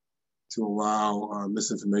high to allow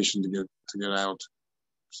misinformation to get out.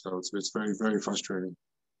 So it's very, very frustrating.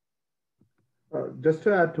 Just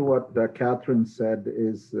to add to what Catherine said,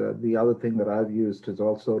 is the other thing that I've used is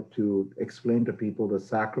also to explain to people the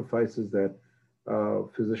sacrifices that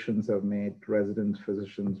physicians have made,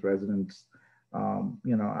 physicians, residents.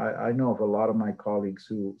 You know, I know of a lot of my colleagues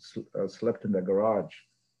who slept in their garage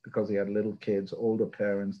because they had little kids, older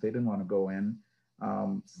parents. They didn't want to go in.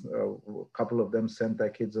 So a couple of them sent their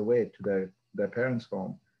kids away to their parents'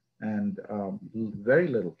 home. And very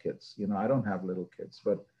little kids. You know, I don't have little kids,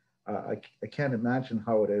 but I can't imagine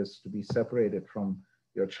how it is to be separated from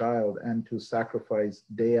your child and to sacrifice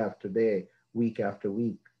day after day, week after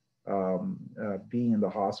week, being in the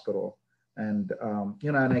hospital. And,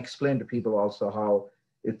 and I explain to people also how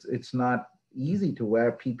it's not easy to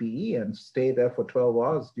wear PPE and stay there for 12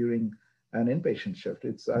 hours during an inpatient shift.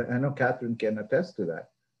 I know Catherine can attest to that.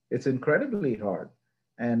 It's incredibly hard.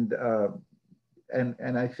 And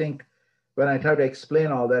I think when I try to explain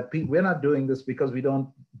all that, we're not doing this because we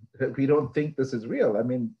don't think this is real. I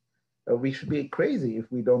mean, we should be crazy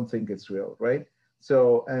if we don't think it's real, right?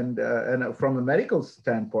 So, and from a medical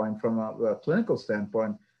standpoint, from a clinical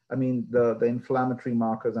standpoint, I mean, the inflammatory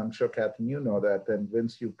markers, I'm sure, Catherine, you know that, and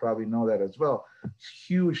Vince, you probably know that as well.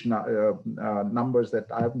 Huge numbers that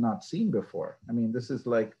I've not seen before. I mean, this is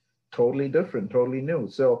like totally different, totally new.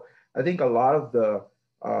 So I think a lot of the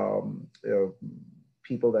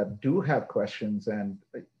people that do have questions and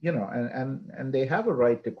they have a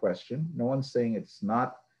right to question. No one's saying it's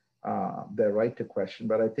not their right to question,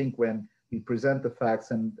 but I think when we present the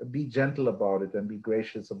facts and be gentle about it and be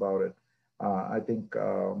gracious about it, I think,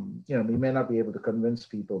 we may not be able to convince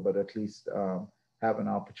people, but at least have an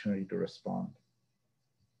opportunity to respond.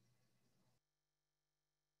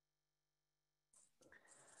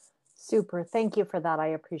 Super. Thank you for that. I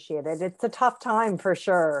appreciate it. It's a tough time for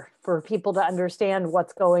sure for people to understand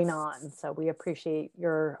what's going on. So we appreciate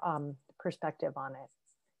your perspective on it.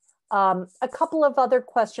 A couple of other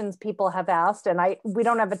questions people have asked, and we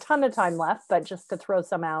don't have a ton of time left, but just to throw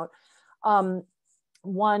some out.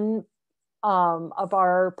 One of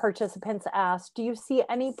our participants asked, do you see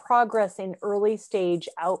any progress in early stage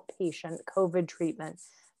outpatient COVID treatment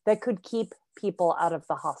that could keep people out of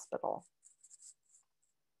the hospital?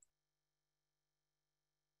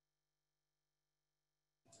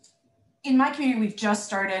 In my community, we've just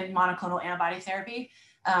started monoclonal antibody therapy.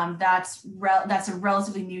 That's a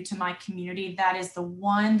relatively new to my community. That is the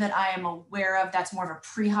one that I am aware of. That's more of a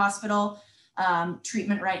pre-hospital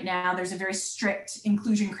treatment right now. There's a very strict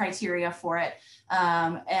inclusion criteria for it.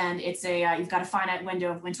 And it's you've got a finite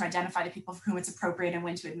window of when to identify the people for whom it's appropriate and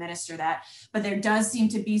when to administer that. But there does seem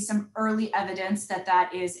to be some early evidence that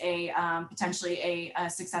that is potentially a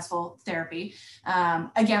successful therapy.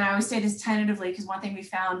 Again, I always say this tentatively because one thing we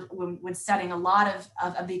found when studying a lot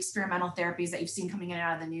of the experimental therapies that you've seen coming in and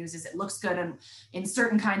out of the news is it looks good in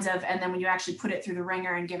certain kinds of, and then when you actually put it through the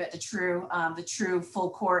ringer and give it the true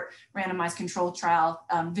full court randomized controlled trial,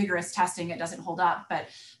 vigorous testing, it doesn't hold up. But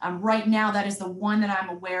right now, that is the one that I'm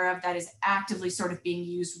aware of that is actively sort of being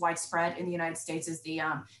used widespread in the United States is the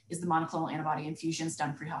monoclonal antibody infusions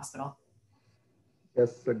done pre-hospital.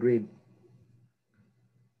 Yes, agreed.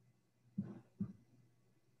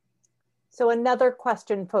 So another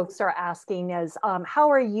question folks are asking is, how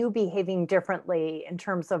are you behaving differently in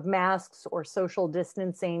terms of masks or social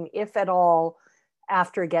distancing, if at all,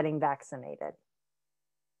 after getting vaccinated?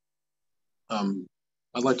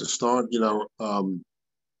 I'd like to start,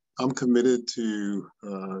 I'm committed to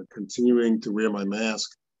continuing to wear my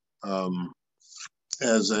mask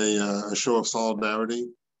as a show of solidarity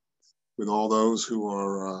with all those who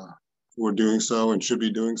are doing so and should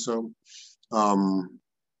be doing so.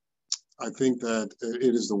 I think that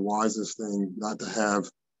it is the wisest thing not to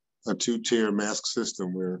have a two-tier mask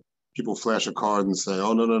system where people flash a card and say,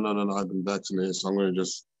 oh, no, I've been vaccinated, so I'm going to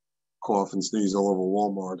just cough and sneeze all over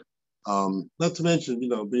Walmart. Not to mention, being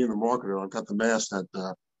the marketer, I've got the mask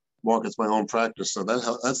that markets my own practice, so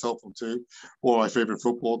that's helpful too. Or my favorite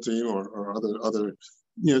football team, or other,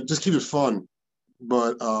 just keep it fun.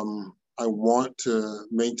 But I want to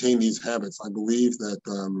maintain these habits. I believe that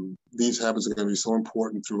these habits are going to be so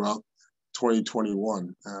important throughout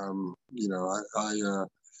 2021. I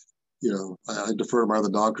defer to my other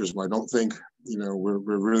doctors, but I don't think we're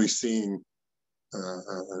really seeing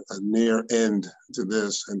a near end to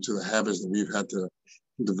this and to the habits that we've had to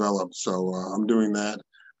develop. So I'm doing that.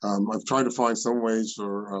 I've tried to find some ways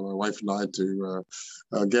for my wife and I to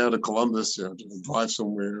get out of Columbus, to drive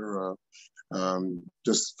somewhere,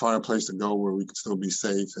 just find a place to go where we could still be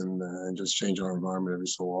safe and just change our environment every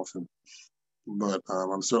so often. But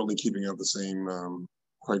I'm certainly keeping up the same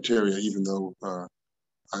criteria, even though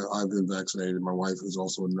I've been vaccinated. My wife is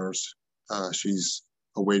also a nurse. She's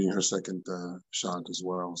awaiting her second shot as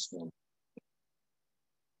well.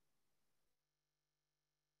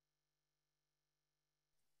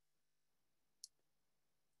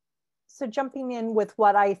 So jumping in with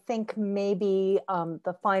what I think may be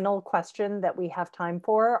the final question that we have time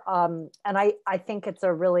for, and I think it's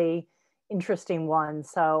a really interesting one.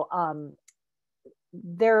 So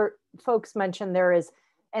folks mentioned there is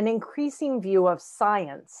an increasing view of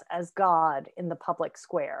science as God in the public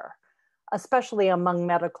square, especially among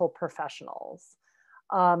medical professionals.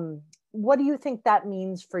 what do you think that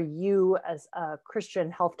means for you as a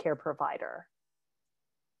Christian healthcare provider?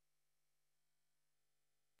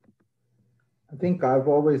 I think I've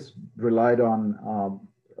always relied on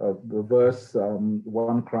the verse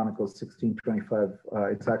 1 Chronicles 16:25.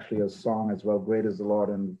 It's actually a song as well. Great is the Lord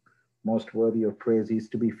and most worthy of praise. He's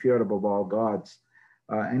to be feared above all gods.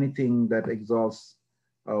 Anything that exalts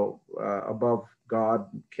above God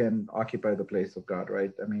can occupy the place of God,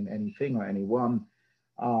 right? I mean, anything or anyone.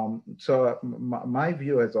 So my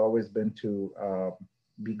view has always been to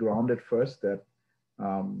be grounded first, that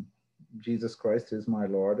Jesus Christ is my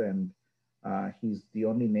Lord, and he's the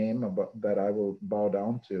only name that I will bow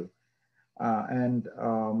down to.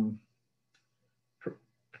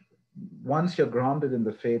 Once you're grounded in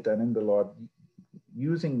the faith and in the Lord,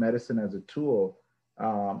 using medicine as a tool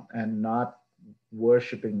and not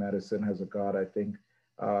worshiping medicine as a God, I think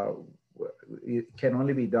it can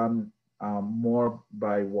only be done more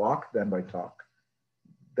by walk than by talk.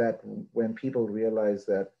 That when people realize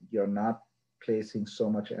that you're not placing so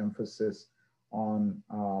much emphasis on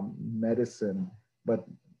medicine, but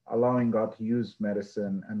allowing God to use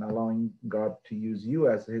medicine and allowing God to use you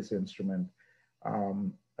as his instrument,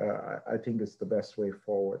 I think it's the best way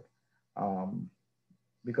forward.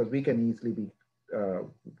 Because we can easily be,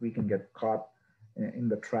 we can get caught in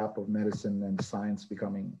the trap of medicine and science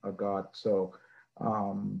becoming a God. So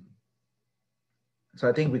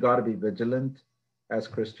I think we got to be vigilant as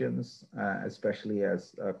Christians, especially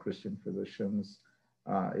as Christian physicians.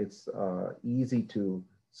 It's easy to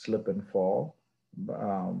slip and fall.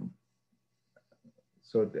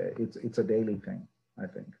 So it's a daily thing, I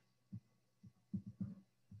think.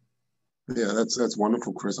 Yeah, that's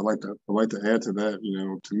wonderful, Chris. I'd like to add to that. You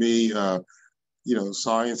know, to me, you know,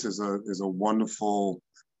 science is a wonderful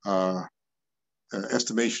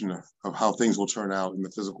estimation of how things will turn out in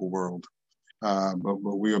the physical world.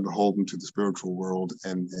 But we are beholden to the spiritual world,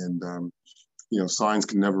 and you know, science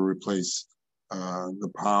can never replace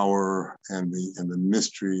the power and the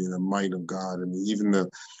mystery and the might of God. I mean, even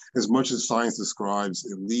as much as science describes,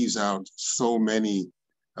 it leaves out so many.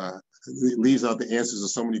 It leaves out the answers to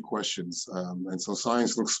so many questions, and so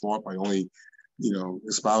science looks smart by only, you know,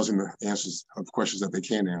 espousing the answers of questions that they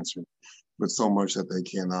can answer, but so much that they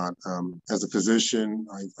cannot. As a physician,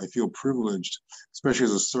 I feel privileged, especially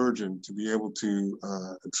as a surgeon, to be able to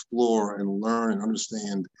explore and learn and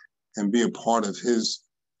understand and be a part of his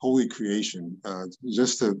holy creation.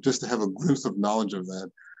 Just to have a glimpse of knowledge of that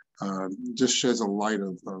just sheds a light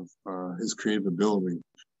of his creative ability.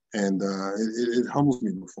 And it humbles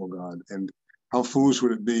me before God. And how foolish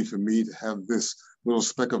would it be for me to have this little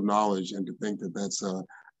speck of knowledge and to think that that's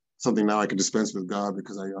something now I can dispense with God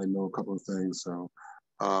because I know a couple of things. So,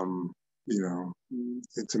 you know,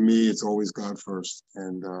 to me, it's always God first.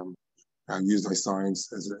 And I use my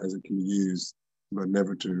science as it can be used, but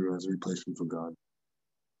never as a replacement for God.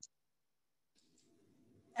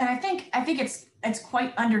 And I think it's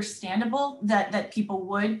quite understandable that people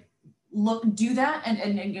would do that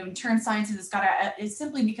and turn science into God. It's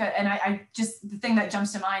simply because, and I just, the thing that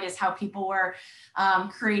jumps to mind is how people were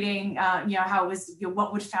creating, you know, how it was, you know,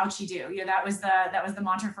 what would Fauci do? You know, that was the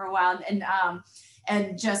mantra for a while,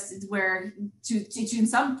 and just where to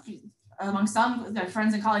some, among some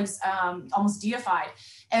friends and colleagues, almost deified.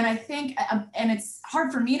 And I think, and it's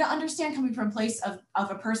hard for me to understand coming from a place of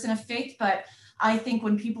a person of faith, but I think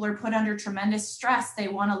when people are put under tremendous stress, they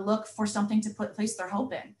want to look for something to place their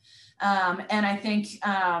hope in. And I think,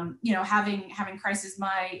 you know, having Christ as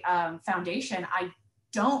my foundation, I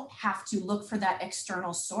don't have to look for that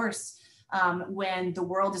external source when the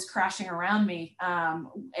world is crashing around me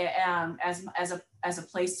as a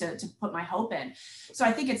place to put my hope in. So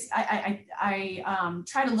I think I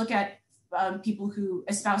try to look at people who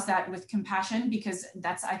espouse that with compassion, because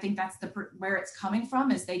I think that's where it's coming from,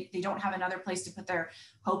 is they don't have another place to put their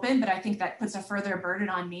hope in. But I think that puts a further burden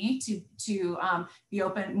on me to be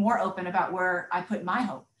more open about where I put my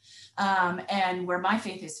hope and where my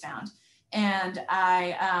faith is found. And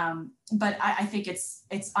but I think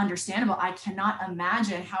it's understandable. I cannot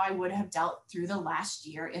imagine how I would have dealt through the last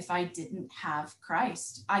year if I didn't have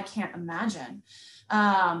Christ. I can't imagine.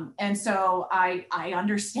 And so I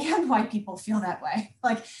understand why people feel that way.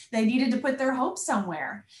 Like they needed to put their hope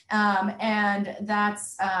somewhere. And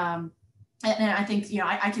that's, and I think, you know,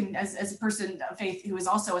 I can, as a person of faith who is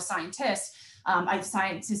also a scientist,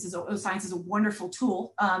 science is a wonderful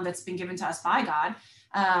tool that's been given to us by God.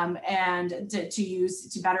 And to use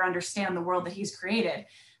to better understand the world that he's created.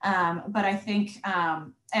 But I think,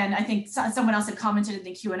 and I think someone else had commented in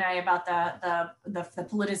the Q&A about the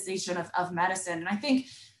politicization of medicine. And I think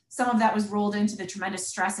some of that was rolled into the tremendous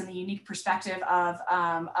stress and the unique perspective of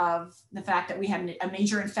the fact that we had a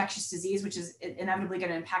major infectious disease, which is inevitably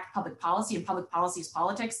going to impact public policy, and public policy is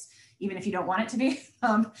politics, even if you don't want it to be.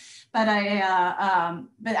 But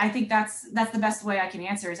I think that's the best way I can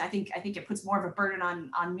answer is I think it puts more of a burden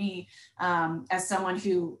on me as someone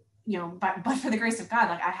who, you know, but for the grace of God,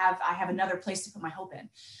 like I have another place to put my hope in,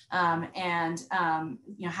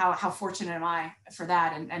 you know, how fortunate am I for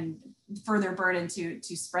that, and further burden to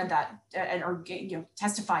spread that or you know,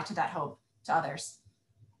 testify to that hope to others.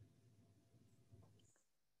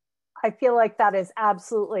 I feel like that is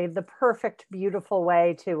absolutely the perfect, beautiful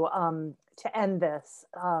way to end this.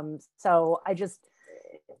 So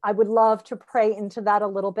I would love to pray into that a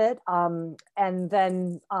little bit, and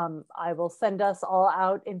then I will send us all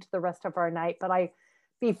out into the rest of our night. But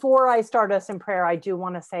before I start us in prayer, I do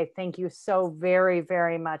want to say thank you so very,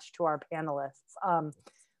 very much to our panelists.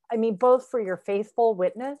 I mean, both for your faithful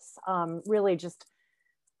witness, really just,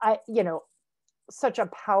 you know, such a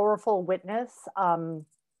powerful witness,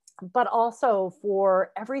 but also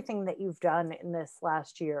for everything that you've done in this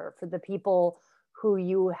last year, for the people who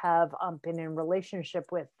you have been in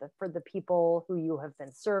relationship with, for the people who you have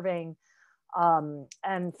been serving,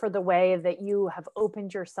 and for the way that you have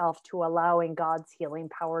opened yourself to allowing God's healing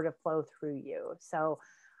power to flow through you. So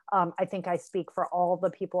I think I speak for all the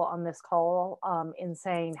people on this call in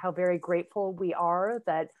saying how very grateful we are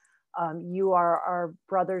that you are our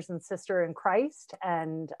brothers and sister in Christ,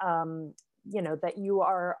 and you know, that you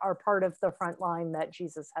are part of the front line that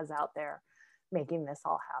Jesus has out there making this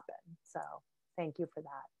all happen. So thank you for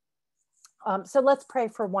that. So let's pray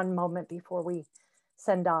for one moment before we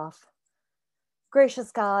send off.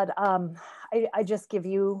 Gracious God, I just give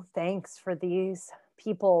you thanks for these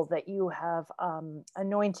people that you have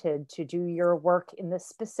anointed to do your work in this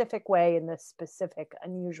specific way, in this specific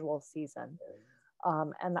unusual season.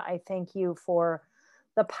 And I thank you for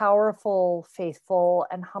the powerful, faithful,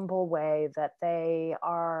 and humble way that they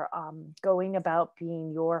are going about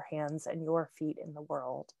being your hands and your feet in the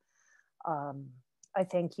world. I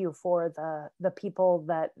thank you for the people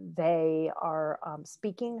that they are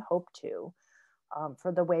speaking hope to,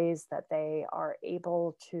 for the ways that they are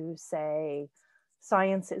able to say,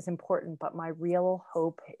 science is important, but my real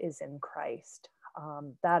hope is in Christ.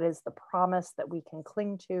 That is the promise that we can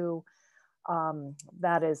cling to.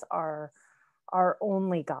 That is our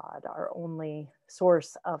only God, our only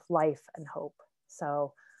source of life and hope.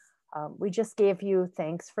 So we just gave you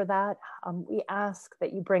thanks for that. We ask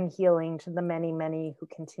that you bring healing to the many, many who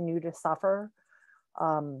continue to suffer.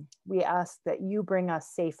 We ask that you bring us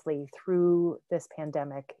safely through this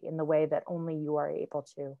pandemic in the way that only you are able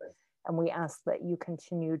to. And we ask that you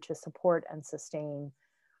continue to support and sustain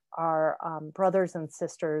our brothers and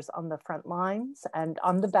sisters on the front lines and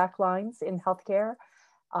on the back lines in healthcare,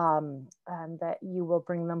 and that you will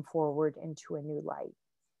bring them forward into a new light.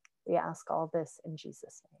 We ask all this in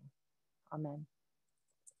Jesus' name. Amen.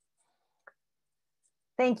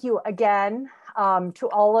 Thank you again to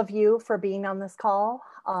all of you for being on this call.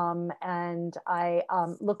 And I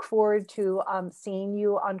look forward to seeing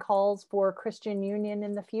you on calls for Christian Union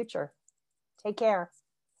in the future. Take care.